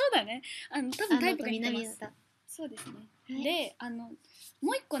ね。そうだね、多分タイプが似てます。そうですね、で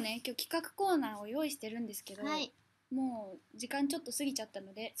もう一個ね、今日企画コーナーを用意してるんですけど、もう時間ちょっと過ぎちゃった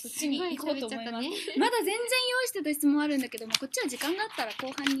のでそっちに行こうと思います。まだ全然用意してた質問あるんだけども、こっちは時間があったら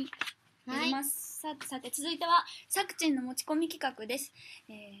後半にやります。さて続いてはさくちんの持ち込み企画です。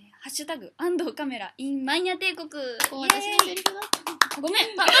ハッシュタグ安藤カメラ in マイニャ帝国。私のセリフだった。ごめん、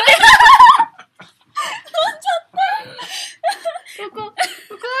飛んじゃった。ここ安藤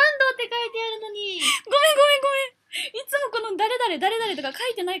って書いてあるのに。ごめん。いつもこの誰々とか書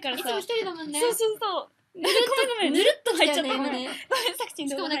いてないからさ。いつも一人だもんね。そうぬるっと入っちゃった。ごめんさくちん。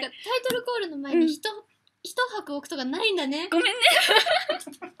しかもなんかタイトルコールの前に一拍置くとかないんだね。ごめんね。ちょ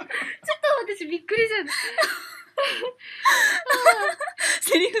っと私びっくりじゃん。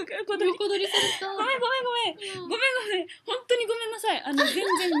セリフが横取りされた。ごめん。本当にごめんなさい。全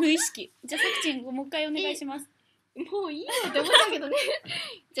然無意識。じゃあさくちんもう一回お願いします。もういいよって思ったけどね。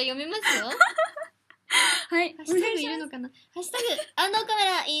じゃあ読めますよ。はい。ハッシュタグいるのかな。ハッシュタグ安藤カメ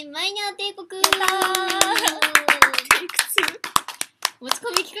ラ in マイニャ帝国。持ち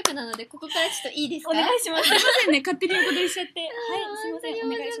込み企画なのでここからちょっといいですか。お願いします。すいませんね、勝手に横取りしちゃって。はい、すいません、お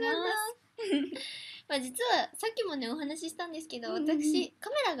願いします。実はさっきもねお話ししたんですけど、私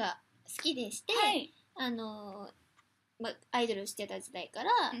カメラが好きでして、アイドルしてた時代から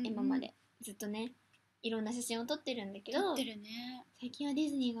今までずっとねいろんな写真を撮ってるんだけど、最近はディ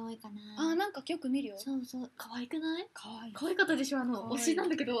ズニーが多いかな。なんかよく見るよ。そう可愛くない？可愛かったでしょ。推しなん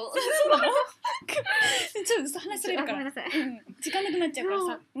だけど。そうなの？ちょっと話それるから。ごめんなさい。時間なくなっちゃうから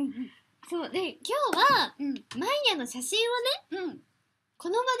さ。そうで今日はマイニャの写真をねこ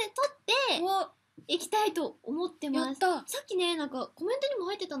の場で撮っていきたいと思ってます。さっきねなんかコメントにも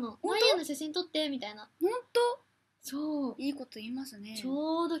入ってたの。マイニャの写真撮ってみたいな。本当？そう。いいこと言いますね。ち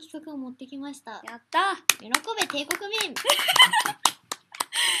ょうど企画を持ってきました。やった。喜べ帝国民。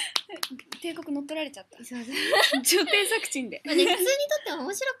帝国乗っ取られちゃった。そう。女帝作陳で。普通に撮っても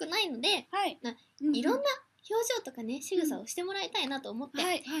面白くないので、いろんな表情とかね仕草をしてもらいたいなと思って、だ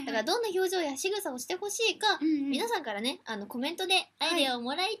からどんな表情や仕草をしてほしいか、皆さんからねコメントでアイデアを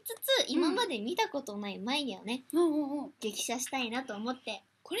もらいつつ、今まで見たことないマイニャをね激写したいなと思って。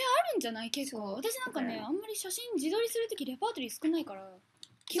これあるんじゃない？結構私なんかねあんまり写真自撮りするときレパートリー少ないから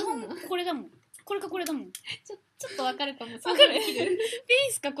基本これだもん。これかこれだもん。ちょっとわかるかも。わかる？ピ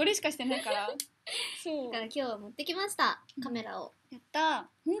ースかこれしかしてないから。そう。だから今日は持ってきましたカメラを。やった。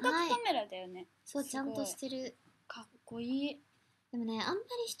本格カメラだよね。そうちゃんとしてる。かっこいい。でもねあんまり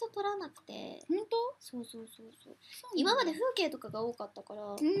人撮らなくて。本当？そう。今まで風景とかが多かったから。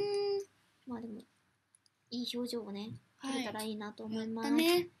まあでもいい表情をね撮れたらいいなと思います。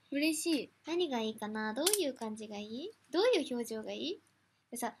ね。嬉しい。何がいいかな。どういう感じがいい？どういう表情がいい？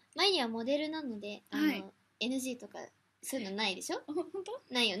でさ、マイニャはモデルなので、NG とかそういうのないでしょ？本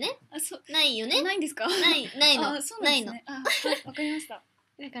当？ないよね？ないよね？ないんですか？ないの。ないの。わかりました。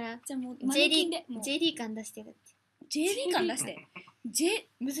だからじゃあもう JD 感出してるって。JD 感出して。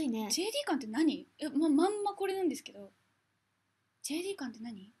むずいね。JD 感って何？まんまこれなんですけど。JD 感って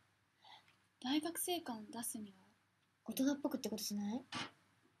何？大学生感出すには大人っぽくってことじゃない？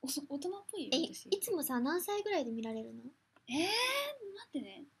大人っぽいよ。いつもさ何歳ぐらいで見られるの？待って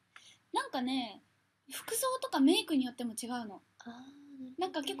ね。なんかね服装とかメイクによっても違うの。な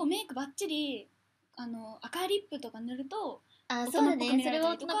んか結構メイクバッチリ赤いリップとか塗ると大人っぽく見られ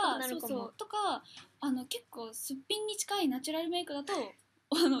たりとか、とか結構すっぴんに近いナチュラルメイクだと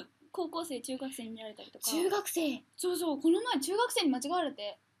高校生中学生に見られたりとか。中学生。そうそう、この前中学生に間違われ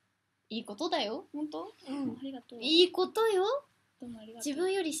て。いいことだよ。本当？うん、ありがとう。いいことよ。どうもありがとう。自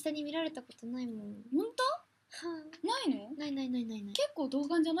分より下に見られたことないもん。本当？ないの？ない。結構童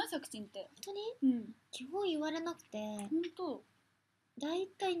顔じゃない？さくちんって。本当に？うん。基本言われなくて。本当。だい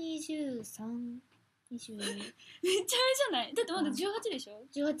たい23、20。めっちゃあれじゃない？だってまだ18でしょ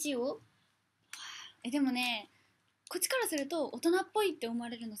？18よ。でもね、こっちからすると大人っぽいって思わ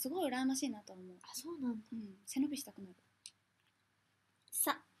れるのすごい羨ましいなと思う。あ、そうなんだ。うん。背伸びしたくなる。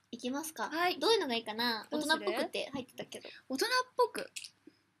さあ、いきますか。はい。どういうのがいいかな？大人っぽくって入ってたけど。大人っぽく。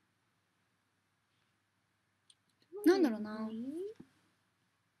なんだろうな。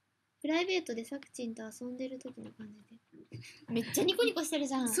プライベートでさくちんと遊んでる時の感じで。めっちゃニコニコしてる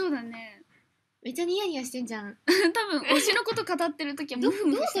じゃん。そうだね。めっちゃニヤニヤしてんじゃん。多分推しのこと語ってる時はどう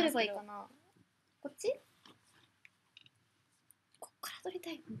すればいいかな。こっち？こっから撮りた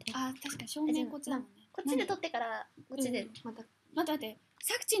い。あ、確かに正面こっちだもんね。こっちで撮ってからこっちでまた。待って。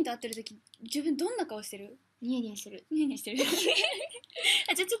さくちんと会ってる時自分どんな顔してる？ニヤニヤしてる。ニヤニヤしてる。じゃ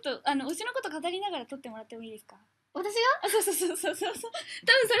あちょっと推しのこと語りながら撮ってもらってもいいですか？私が？そう。多分それだ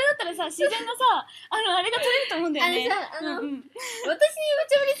ったらさ、自然なさ、あれが撮れると思うんだよね。私に無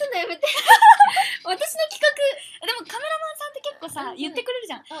茶ぶりすんのやめて。私の企画。でもカメラマンさんって結構さ、言ってくれ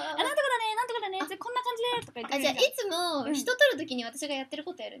るじゃん。なんとかだね、こんな感じでとか言ってくれるじゃん。じゃあいつも人撮るときに私がやってる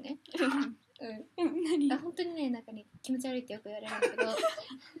ことやるね。何？本当にね、なんかね、気持ち悪いってよく言われるんだけど、こうやっ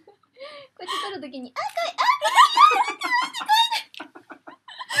て撮るときに、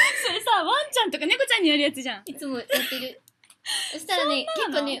それさ、ワンちゃんとか猫ちゃんにやるやつじゃん。いつもやってる。そしたらね、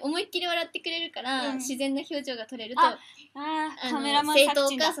結構ね、思いっきり笑ってくれるから、自然な表情が撮れると、カメラマン正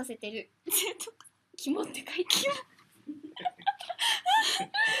当化させてる。キモって書いてる。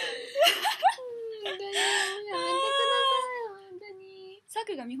やめてください、本当に。サ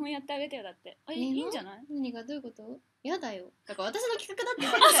クが見本やってあげてよ、だって。いいんじゃない？何がどういうこと？やだよ。だから私の企画だって言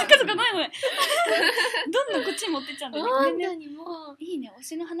ってるじゃん。ごめん。どんどんこっちに持ってっちゃうんだよね。本当にもう。いいいね、推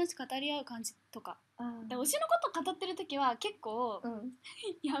しの話語り合う感じとか。推しのこと語ってる時は結構、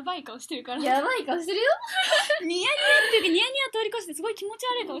やばい顔してるから。やばい顔してるよ。ニヤニヤっていうか、ニヤニヤ通り越してすごい気持ち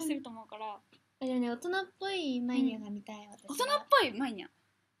悪い顔してると思うから。でもね、大人っぽいマイニャが見たい、私。大人っぽいマイニャ。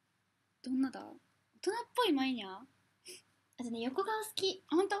どんなだ？大人っぽいマイニャ？あとね、横顔好き。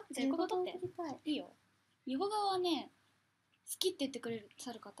ほんと？じゃあ横顔撮って。いいよ。横顔はね、好きって言ってくれる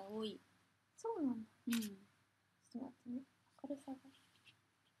さる方多い。そうなんだ。ちょっと待ってね。明るさが。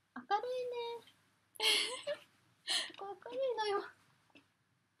明るいね。ここ明るいのよ。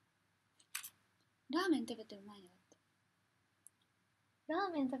ラーメン食べてる前にだって。ラ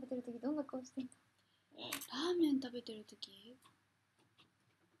ーメン食べてる時どんな顔してんの？ラーメン食べてる時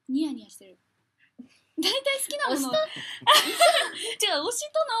ニヤニヤしてる。大体好きなもの。違う、推し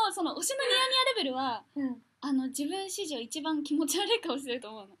とのその推しのニヤニヤレベルは、自分史上一番気持ち悪い顔してると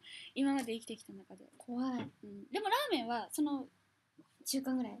思うの。今まで生きてきた中で。怖い。でもラーメンはその中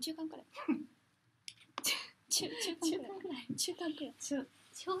間くらい。中間くらい。正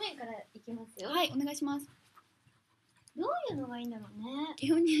面からいきますよ。はい、お願いします。どういうのがいいんだろうね。基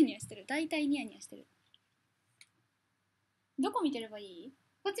本ニヤニヤしてる。大体ニヤニヤしてる。どこ見てればいい？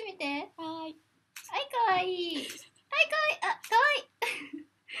こっち見て。はい。はい、かわいい。はい、かわいい。あ、かわいい。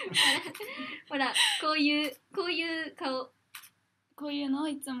ほら、こういう顔。こういうのを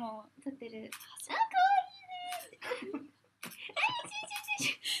いつも撮ってる。あ、かわいいね。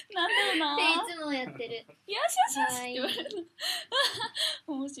なんだろうなっていつもやってる。よしって言われる。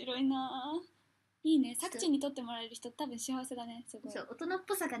面白いな。いいね。さくちんに撮ってもらえる人多分幸せだね。すごい。そう、大人っ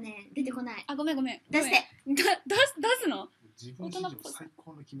ぽさがね、出てこない。あ、ごめん。出して。出すの？自分史上最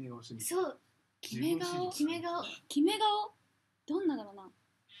高の決め顔してみて。そう。決め顔。どんなだろうな。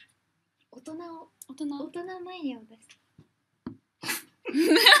大人前には出す。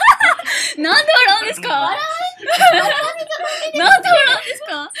なんで笑うんですか？なんで笑うんです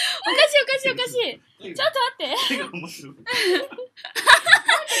か？おかしい。ちょっと待って。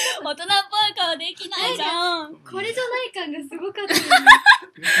大人っぽい顔できないじゃん。これじゃない感がすごかったよね。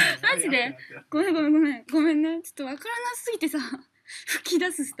マジで？ごめんね。ちょっとわからなすぎてさ、吹き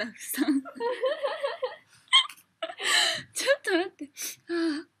出すスタッフさん。ちょっと待って。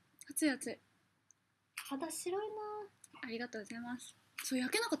熱い。肌白いな。ありがとうございます。そう、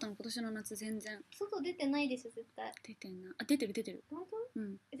焼けなかったの今年の夏全然。外出てないでしょ絶対。出てんな。あ、出てる。本当？う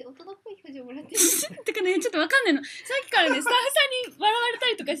ん。大人っぽい表情もらってる。てかね、ちょっとわかんないの。さっきからね、スタッフさんに笑われた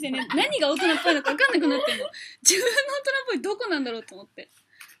りとかしてね、何が大人っぽいのかわかんなくなってんの。自分の大人っぽいどこなんだろうと思って。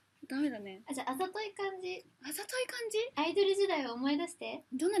ダメだね。じゃあ、あざとい感じ。あざとい感じ？アイドル時代を思い出して。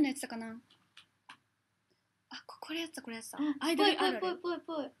どんなのやってたかな？あ、これやってた。アイドルあるある。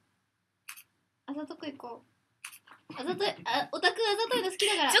ぽい。あざとく行こう。あざとい、オタクあざといの好き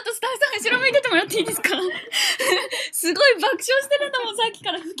だから。ちょっとスタッフさん後ろ向いててもらっていいですか？すごい爆笑してるんだもん、さっき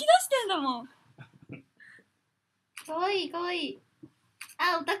から吹き出してんだもん。かわいいかわいい。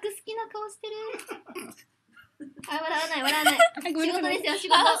あ、オタク好きな顔してる。あ、笑わない笑わない。仕事ですよ、仕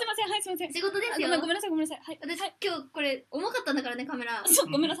事。すいません、はい、すいません。仕事ですよ。ごめんなさい、ごめんなさい。はい、私今日これ重かったんだからね、カメラ。そう、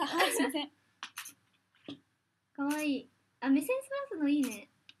ごめんなさい。はい、すいません。かわいい。あ、目線そらすのいいね。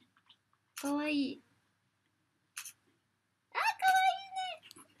かわいい。あ、かわ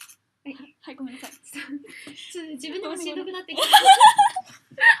いいね。はい、ごめんなさい。ちょっと自分でもしんどくなってきた。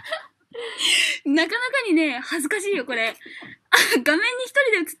なかなかにね、恥ずかしいよ、これ。画面に一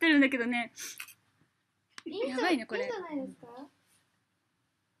人で映ってるんだけどね。やばいね、これ。いいんじゃないですか？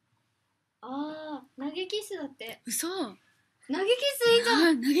あー、投げキッスだって。嘘。投げキッスいいじ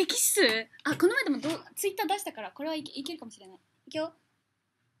ゃん。投げキッス。あ、この前でもツイッター出したから、これはいけるかもしれない。いくよ。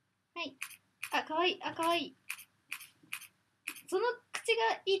はい。あ、かわいい。あ、かわいい。その口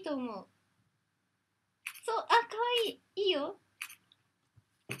がいいと思う。そう、あ、かわいい。いいよ。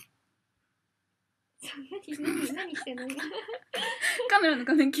何してんの？カメラの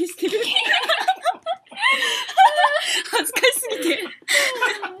画面消してる。恥ずかしすぎて。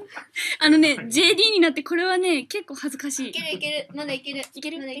JD になってこれはね、結構恥ずかしい。いけるいける。まだいける。い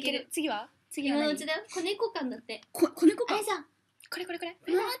けるまだいける。次は今のうちだよ。子猫感だって。子猫か。あれじゃん。これ。待っ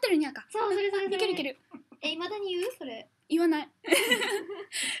てるにゃか。そう、それ。いける。いまだに言うそれ。言わない。ル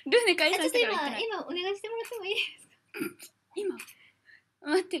ーネ解散ちょっとしてから言ってない。今お願いしてもらってもいいですか？今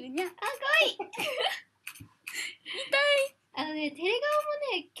待ってるにゃ。あ、かわいい。テレ顔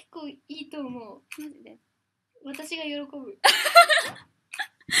もね、結構いいと思う。マジで。私が喜ぶ。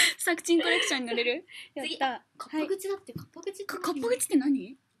サクチンコレクションに乗れる？やった。カッパ口だって。カッパ口ってカッパ口って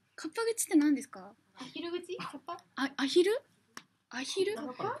何？カッパ口って何ですか？アヒル口？カッパ？アヒル？アヒル？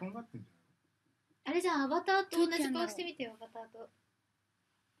あれじゃん、アバターと同じ顔してみてよ、アバターと。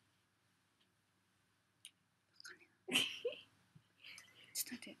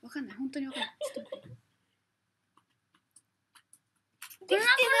ちょっと待って、わかんない。本当にわかんない。ちょっと待って。これな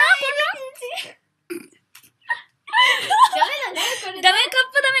ダメだね、これ。ダメ、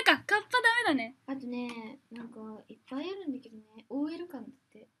カッパダメだね。あとね、なんかいっぱいあるんだけどね、OL 感だっ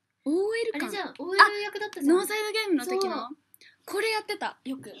て。OL 感？あれじゃん、OL 役だったじゃん。ノーサイドゲームの時の？これやってた、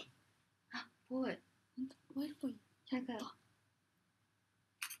よく。あ、ぽい。OL っぽい。なんか、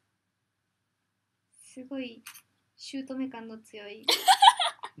すごい、姑感の強い。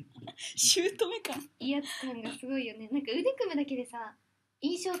姑感？威圧感がすごいよね。なんか腕組むだけでさ、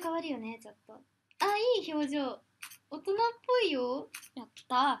印象変わるよね、ちょっと。あ、いい表情。大人っぽいよ。やっ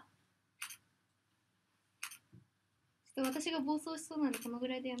たちょっと私が暴走しそうなんでこのぐ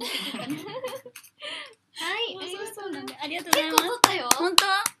らいでやめてください。はい、暴走しそうなんでありがとうございます。結構撮ったよ。本当？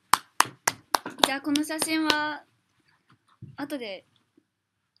じゃあこの写真は後で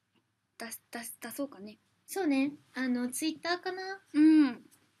出そうかね。そうね、ツイッターかな。うん。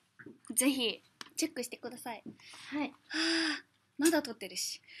ぜひチェックしてください。はい。はあ、まだ撮ってる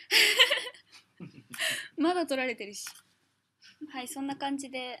し。まだ撮られてるし。はい、そんな感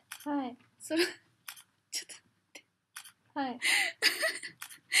じで。はい。ちょっと待って。はい。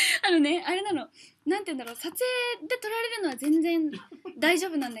あれなの。なんて言うんだろう、撮影で撮られるのは全然大丈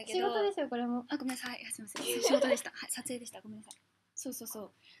夫なんだけど。仕事ですよ、これも。あ、ごめんなさい。すみません。仕事でした。はい、撮影でした。ごめんなさい。そ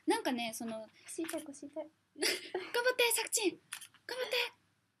う。なんかね、腰痛い。頑張って、さくちん。頑張って。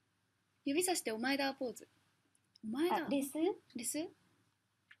指さしてお前だポーズ。お前だ。レス？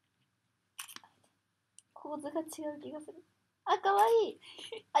構図が違う気がする。あ、かわいい。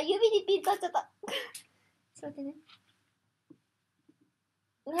あ、指にピンと合っちゃった。ちょっと待ってね。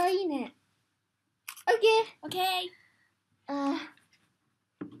うわ、いいね。オッケー。あ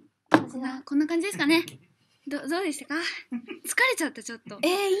こんな感じですかね。どうでしたか？疲れちゃった、ちょっと。い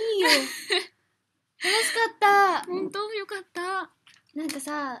いよ。楽しかった。本当よかった。なんか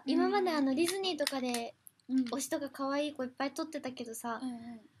さ、今までディズニーとかで推しとか可愛い子いっぱい撮ってたけどさ、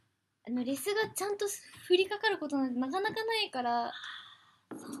レスがちゃんと降りかかることなんてなかなかないから、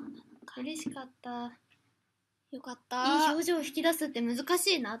そうなのか。嬉しかった。よかった。いい表情を引き出すって難し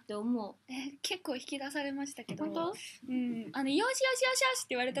いなって思う。結構引き出されましたけど。本当？よしって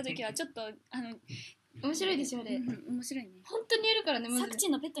言われた時はちょっと面白いでしょあれ。面白いね。本当にやるからね。サクチ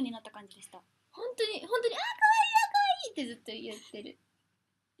ンのペットになった感じでした。本当にあ、可愛いってずっと言ってる。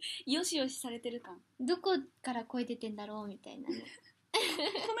よしされてる感。どこから声出てんだろうみたいなね。この辺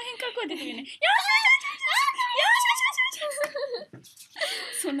から声出てるね。よし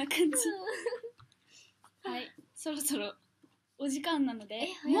そんな感じ。はい、そろそろお時間なので、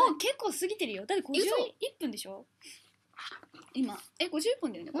もう結構過ぎてるよ。だって51分でしょ今。51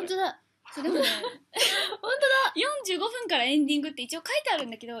分だよね。本当だ。そうでもね本当だ45分からエンディングって一応書いてある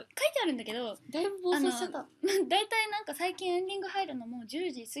んだけどだいぶ暴走しちゃった。だいたいなんか最近エンディング入るのも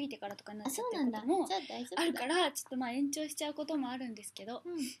10時過ぎてからとかになっちゃってることもじゃあ大丈夫だ。あるからちょっとまあ延長しちゃうこともあるんですけど、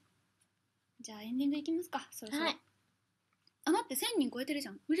じゃあエンディングいきますか。そろそろ、あ、待って1000人超えてるじ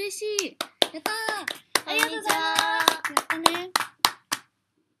ゃん。嬉しい。やったー、ありがとうございます。やったね。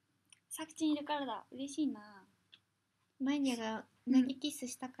さくちんいるからだ。嬉しいな。マイニャが投げキス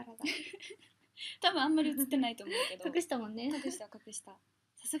したからだ。多分あんまり映ってないと思うけど隠したもんね。隠した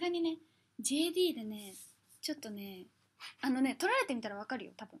さすがにね JD でねちょっとね撮られてみたらわかる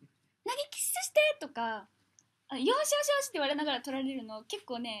よ。多分投げキスしてとかよしよしよしって言われながら撮られるの結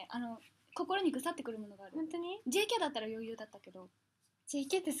構ね心にぐさってくるものがある。本当に JK だったら余裕だったけど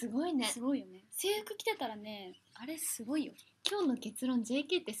JK ってすごいね。すごいよね。制服着てたらねあれすごいよ。今日の結論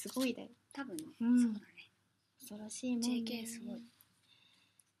JK ってすごいだよ。多分ね、そうだね。恐ろしいもんね。 JK すごいっ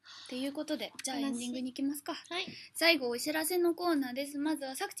ていうことで、じゃあエンディングに行きますか。はい。最後お知らせのコーナーです。まず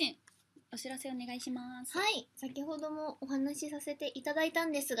はさくちんお知らせお願いします。はい、先ほどもお話しさせていただいた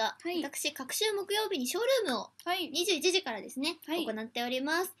んですが、私各週木曜日にショールームを21時からですね、行っており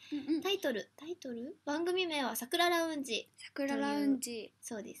ます。タイトル番組名は桜ラウンジ。桜ラウンジ。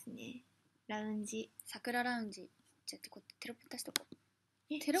そうですね、ラウンジ、桜ラウンジ。じゃあテロップ出しとこう。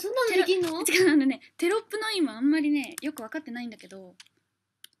そんなのできんの？違うね、テロップの今あんまりねよく分かってないんだけど、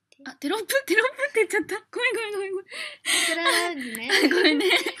あ、テロップって言っちゃった。ごめん。桜ラウンジね。ごめんね。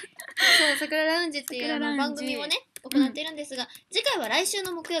そう、桜ラウンジっていう番組をね、行っているんですが、次回は来週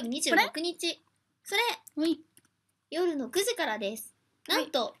の木曜日26日。それ、夜の9時からです。なん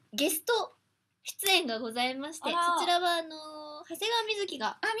と、ゲスト出演がございまして、そちらは長谷川瑞希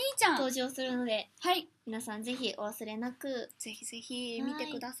が登場するので、皆さんぜひお忘れなく、ぜひ見て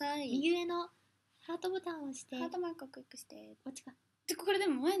ください。右上のハートボタンを押して、ハートマークをクリックして、こっちか。これで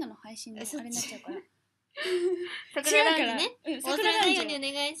も前の配信であれになっちゃうから。桜ラウンジね、忘れないようにお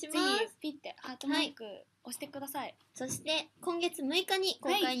願いします。ぜひピッてハートマーク押してください。そして今月6日に公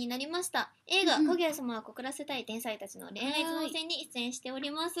開になりました映画「かぐや様は告らせたい天才たちの恋愛頭脳戦」に出演しており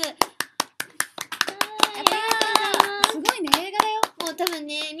ます。すごいね、映画だよ。もう多分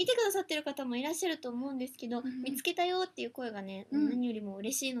ね、見てくださってる方もいらっしゃると思うんですけど、見つけたよっていう声がね、何よりも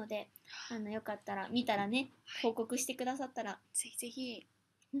嬉しいので、よかったら見たらね、報告してくださったら、ぜひ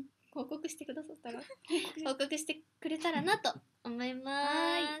報告してくださったら報告してくれたらなと思いま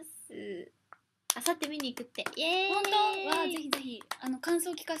す。あさって見に行くって。イエーイ。本当はぜひ感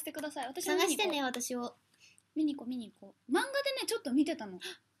想聞かせてください。私探してね、私を。見に行こう。漫画でねちょっと見てたの。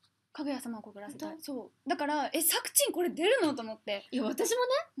かぐや様を告らせたい。そうだからさくちんこれ出るのと思って。いや私も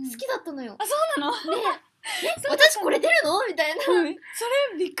ね、好きだったのよ。あ、そうなの？ね。私これ出るのみたいな。それ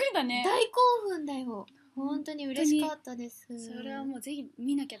びっくりだね。大興奮だよ。本当に嬉しかったです。それはもうぜひ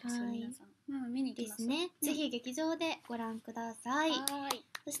見なきゃですよ、皆さん。見に行きます。ですね。ぜひ劇場でご覧ください。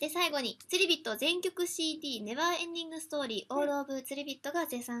そして最後につりビット全曲 CD ネバーエンディングストーリーオールオブつりビットが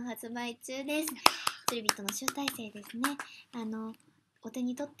絶賛発売中です。つりビットの集大成ですね。お手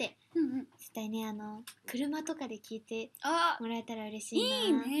に取って絶対ね、車とかで聴いてもらえたら嬉しいな。い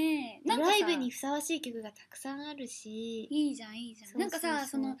いね。ドライブにふさわしい曲がたくさんあるし、いいじゃん。なんかさ、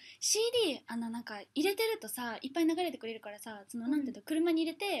その CD なんか入れてるとさ、いっぱい流れてくれるからさ、なんていうの、車に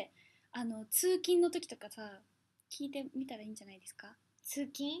入れて通勤の時とかさ聞いてみたらいいんじゃないですか。通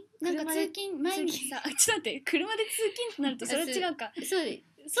勤？なんか通勤毎日さ、ちょっと待って、車で通勤ってなるとそれ違うか。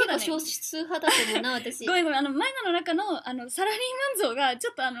そうだね。少数派だと思うな、私。ごめん、前の中のサラリーマン像がち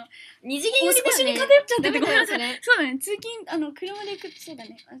ょっと二次元寄りだよね。腰に偏っちゃっててごめんなさい。ね。そうだね、通勤車で行く。そうだ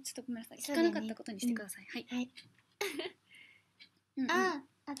ね。ちょっとごめんなさい。聞かなかったことにしてください。はい。あ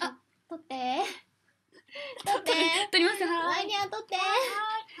と撮って。撮ります。はい。にゃ撮って。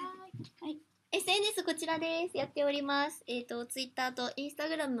はい。SNS こちらです。やっております。Twitter と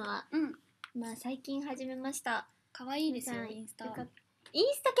Instagram はまあ最近始めました。可愛いですよ、インスタ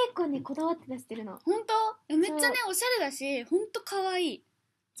結構ねこだわって出してるの。本当？めっちゃねおしゃれだし、本当可愛い。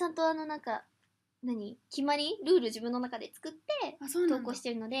ちゃんとなんか決まりルール自分の中で作って投稿し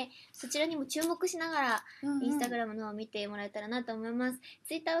てるので、そちらにも注目しながらインスタグラムのを見てもらえたらなと思います。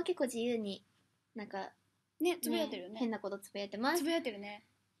ツイッターは結構自由になんかねつぶやいてるよね。変なことつぶやいてます。つぶやいてるね。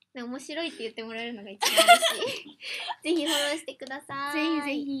面白いって言ってもらえるのが一番嬉しい。ぜひフォローしてください。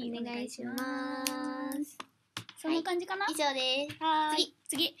ぜひお願いします。そんな感じかな。以上です。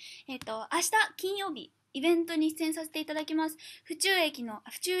次明日金曜日イベントに出演させていただきます。府中駅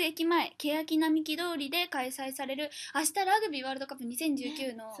前欅並木通りで開催される明日ラグビーワールドカップ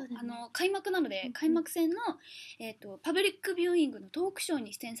2019の、開幕なので、開幕戦のパブリックビューイングのトークショー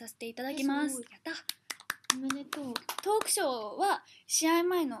に出演させていただきます。やった。おめでとう。トークショーは試合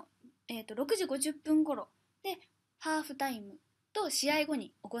前の6時50分頃でハーフタイムと試合後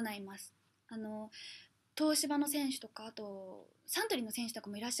に行います。東芝の選手とかあとサントリーの選手とか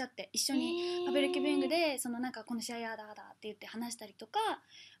もいらっしゃって一緒にパブリックビューイングでなんかこの試合やだって言って話したりとか、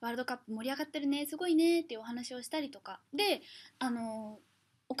ワールドカップ盛り上がってるねすごいねっていうお話をしたりとかで、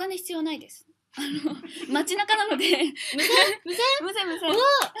お金必要ないです。街中なので無線無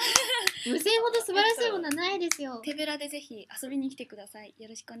線ほど素晴らしいものはないですよ。手ぶらでぜひ遊びに来てください。よ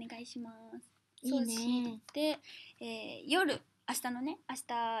ろしくお願いします。いいね。で、明日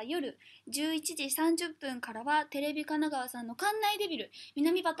夜11時30分からはテレビ神奈川さんの館内デビル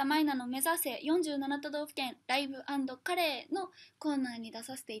南端まいなの目指せ47都道府県ライブ&カレーのコーナーに出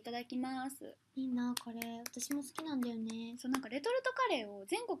させていただきます。いいなカレー、私も好きなんだよね。そう、なんかレトルトカレーを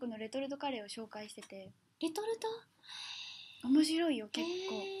全国のレトルトカレーを紹介してて、レトルト面白いよ結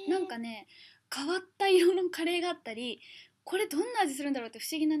構。なんかね、変わった色のカレーがあったり、これどんな味するんだろうって不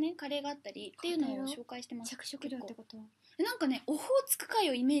思議なねカレーがあったりっていうのを紹介してます。着色料ってこと？なんかね、オホーツク海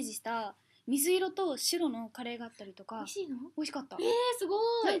をイメージした水色と白のカレーがあったりとか。美味しいの？美味しかった。すご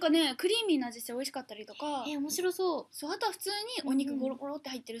い。なんかね、クリーミーな味して美味しかったりとか。面白そう。そう、あとは普通にお肉ゴロゴロって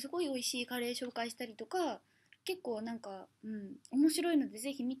入ってるすごい美味しいカレー紹介したりとか、結構なんか面白いので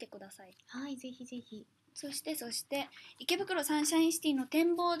ぜひ見てください。はい、ぜひぜひ。そして池袋サンシャインシティの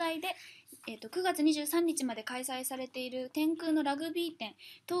展望台で、9月23日まで開催されている天空のラグビー展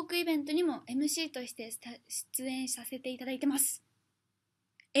トークイベントにも MC として出演させていただいてます。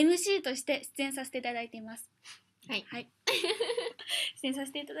 MC として出演させていただいています。はい、出演さ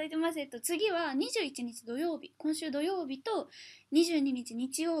せていただいてます。次は21日土曜日、今週土曜日と22日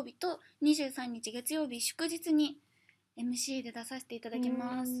日曜日と23日月曜日祝日にMC で出させていただき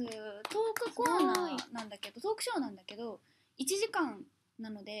ます。トークコーナーなんだけど、トークショーなんだけど1時間な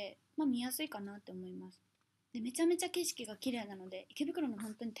ので、見やすいかなって思います。でめちゃめちゃ景色が綺麗なので、池袋の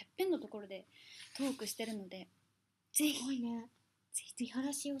本当にてっぺんのところでトークしてるので、ぜひ。すごいね。ぜひ見晴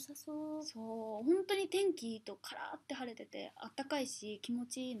らし良さそう。そう、本当に天気とカラーって晴れててあったかいし気持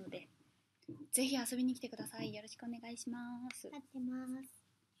ちいいので、ぜひ遊びに来てください。よろしくお願いします。待ってます。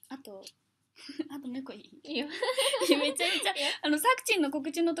あともう一個いい？いいよ。めちゃめちゃさくちんの告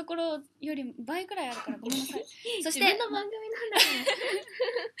知のところより倍くらいあるからごめんなさい。そして自分の番組なんだね。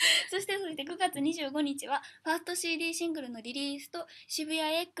そして9月25日はファースト CD シングルのリリースと渋谷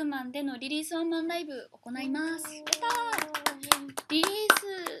エッグマンでのリリースワンマンライブ行います。リリー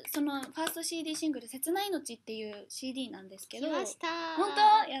ス、そのファースト CD シングル切ない命っていう CD なんですけど、来ました。本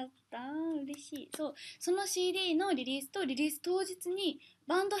当やったー、嬉しい。その CD のリリースとリリース当日に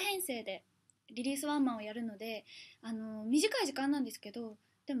バンド編成でリリースワンマンをやるので、短い時間なんですけど、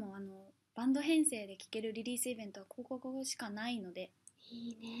でもバンド編成で聴けるリリースイベントはここしかないので、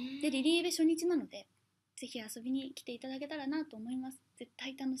いいね。でリリーベ初日なのでぜひ遊びに来ていただけたらなと思います。絶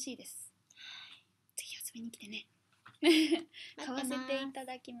対楽しいです。ぜひ遊びに来てね。買わせていた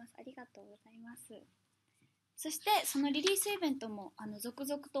だきます。ありがとうございます。そしてそのリリースイベントも続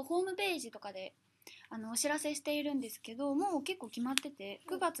々とホームページとかでお知らせしているんですけど、もう結構決まってて、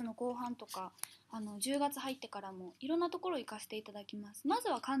9月の後半とか10月入ってからもいろんなところ行かせていただきます。まず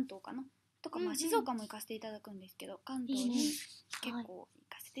は関東かなとか、静岡も行かせていただくんですけど、関東に結構行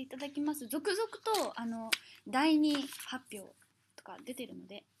かせていただきます。続々と第2発表とか出てるの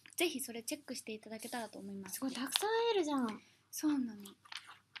で、ぜひそれチェックしていただけたらと思います。すごいたくさん会えるじゃん。そうなの。よ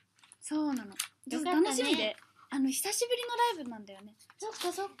かったね。楽しみで、久しぶりのライブなんだよね。そっ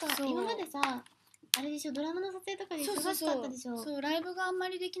か。今までさ、あれでしょ、ドラマの撮影とかで忙しかったでしょ。そう、ライブがあんま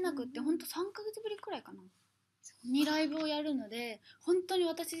りできなくって、ほんと3ヶ月ぶりくらいかなにライブをやるので、本当に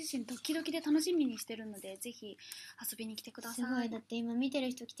私自身ドキドキで楽しみにしてるので、ぜひ遊びに来てください。すごい、だって今見てる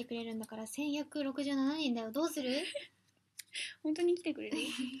人来てくれるんだから1167人だよ。どうする？本当に来てくれる？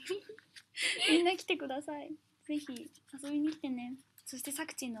みんな来てください。ぜひ遊びに来てね。そしてさ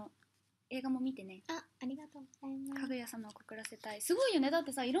くちんの映画も見てね。ありがとうございます。かぐや様を告らせたい。すごいよね。だっ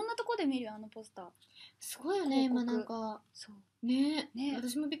てさ、いろんなとこで見るよ、ポスター。すごいよね、今なんか。そうね、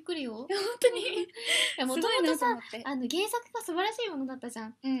私もびっくりよ。本当に。もともとさ、原作が素晴らしいものだったじゃ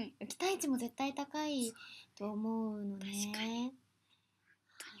ん。期待値も絶対高いと思うのね。確かに。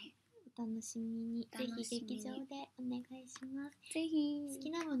お楽しみに。ぜひ劇場でお願いします。ぜひ。好き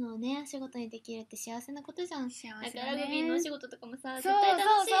なものをね、お仕事にできるって幸せなことじゃん。幸せだからラグビーのお仕事とかもさ、絶対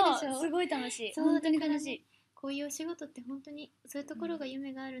楽しいでしょ。すごい楽しい。本当に楽しい。こういうお仕事って本当にそういうところが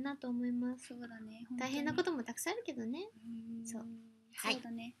夢があるなと思います。そうだね。大変なこともたくさんあるけどね。そう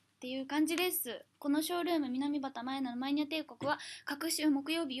だね。っていう感じです。このショールーム南端まいなのまいにゃ帝国は各週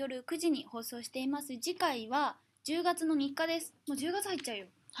木曜日夜9時に放送しています。次回は10月の3日です。もう10月入っちゃうよ。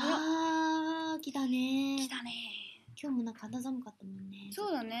来たね。今日もなんか肌寒かったもんね。そ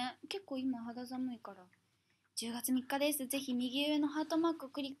うだね、結構今肌寒いから。10月3日です。ぜひ右上のハートマークを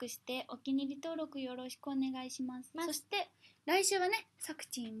クリックしてお気に入り登録よろしくお願いします。そして来週はね、さく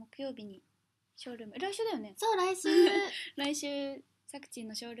ちん木曜日にショールーム、来週だよね。そう、来週来週さくちん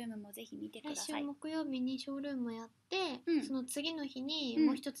のショールームもぜひ見てください。来週木曜日にショールームやって、その次の日に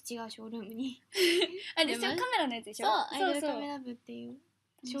もう一つ違うショールームに、あれでしょ、カメラのやつでしょ。そう、アイドルカメラ部っていう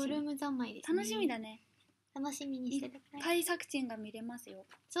ショールーム三昧ですね。楽しみだね。楽しみにしててください。いっぱいさくちんが見れますよ。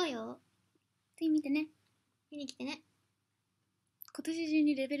そうよ。ぜひ見てね。見に来てね。今年中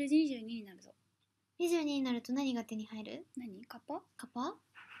にレベル22になるぞ。22になると何が手に入る？何？カッパ？カッパ？待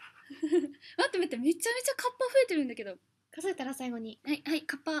って待って、めちゃめちゃカッパ増えてるんだけど。数えたら最後に。はいはい、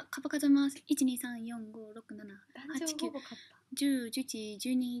カッパ数えます。1、2、3、4、5、6、7、8、9、10、11、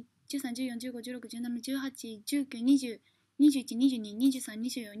12、13、14、15、16、17、18、19、20、21、22、23、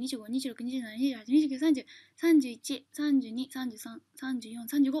24、25、26、27、28、29、30、31、32、33、34、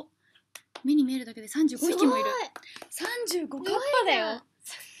35。目に見えるだけで35匹もいる。35カッパだよ。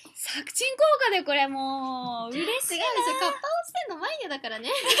サクチン効果でこれもう嬉しいな。違うでしょ、カッパをしてんのマイヤだからね。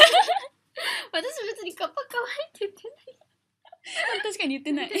私別にカッパ可愛いって言ってない。確かに言っ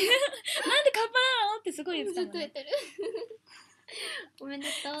てない。なんでカッパなのってすごい言ってたのね。おめで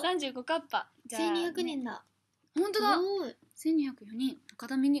とう。35カッパ。じゃあ1200人だ。本当だ。1204人。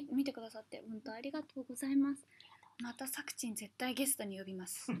片目に見てくださって本当ありがとうございます。またさくちん絶対ゲストに呼びま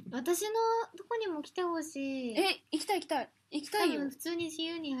す。私のとこにも来てほしい。行きたい行きたい行きたいよ。普通に自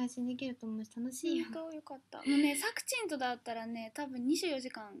由に配信できると思うし楽しいよ。よかった。もうね、さくちんとだったらね、多分24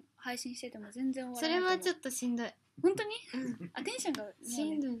時間配信してても全然終わらない。それはちょっとしんどい。本当に？あ、テンションがし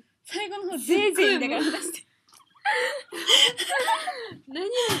んどい。最後の方ぜいぜいだから出して。何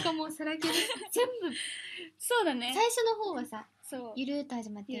もかもさらけ出して全部。そうだね。最初の方はさ、そうゆるーっと始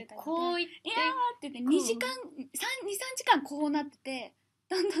まってこう言っていやーって言って2時間3時間こうなってて、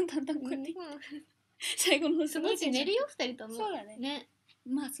だんだんこうやって最後の方そのうち寝るよ2人とも。そうだね。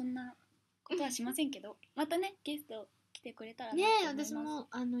まあそんなことはしませんけど、またねゲスト来てくれたらね、私も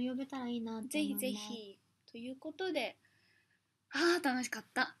呼べたらいいなって思います。ぜひぜひということで、楽しかっ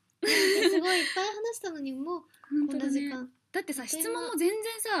た。すごいいっぱい話したのにもうこんな時間。だってさ、質問も全然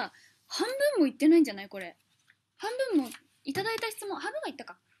さ半分もいってないんじゃないこれ。半分もいただいた質問、半分はいった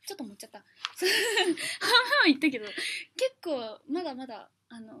か、ちょっと思っちゃった。半分はいったけど、結構まだまだ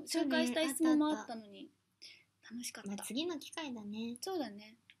紹介したい質問もあったのに楽しかった。次の機会だね。そうだ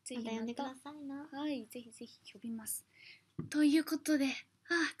ね。ぜひまた呼んでくださいな。はい、ぜひぜひ呼びます。ということで、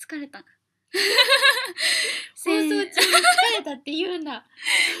疲れた。放送中に疲れたって言うんだ。違うの、もうね、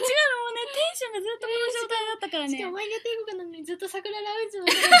テンションがずっとこの状態だったからね。しかもマイナ帝国なのにずっと桜ラウンジの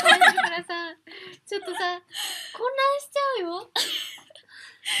中で食べてるからさ、ちょっとさ、混乱しちゃうよ。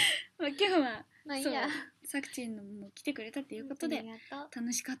まあ今日は、まあいいや。さくちんのも来てくれたっていうことで、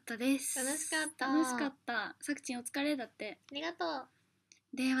楽しかったです。楽しかった。楽しかった。さくちんお疲れだって。ありがとう。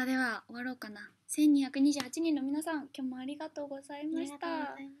ではでは終わろうかな。1228人の皆さん、今日もありがとうございまし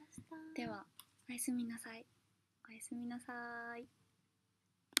た。では、おやすみなさい。おやすみなさい。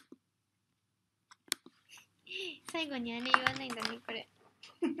最後にあれ言わないんだね、これ。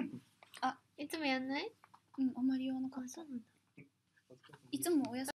いつもやんない？あんまり言わなかった。いつもおやすみ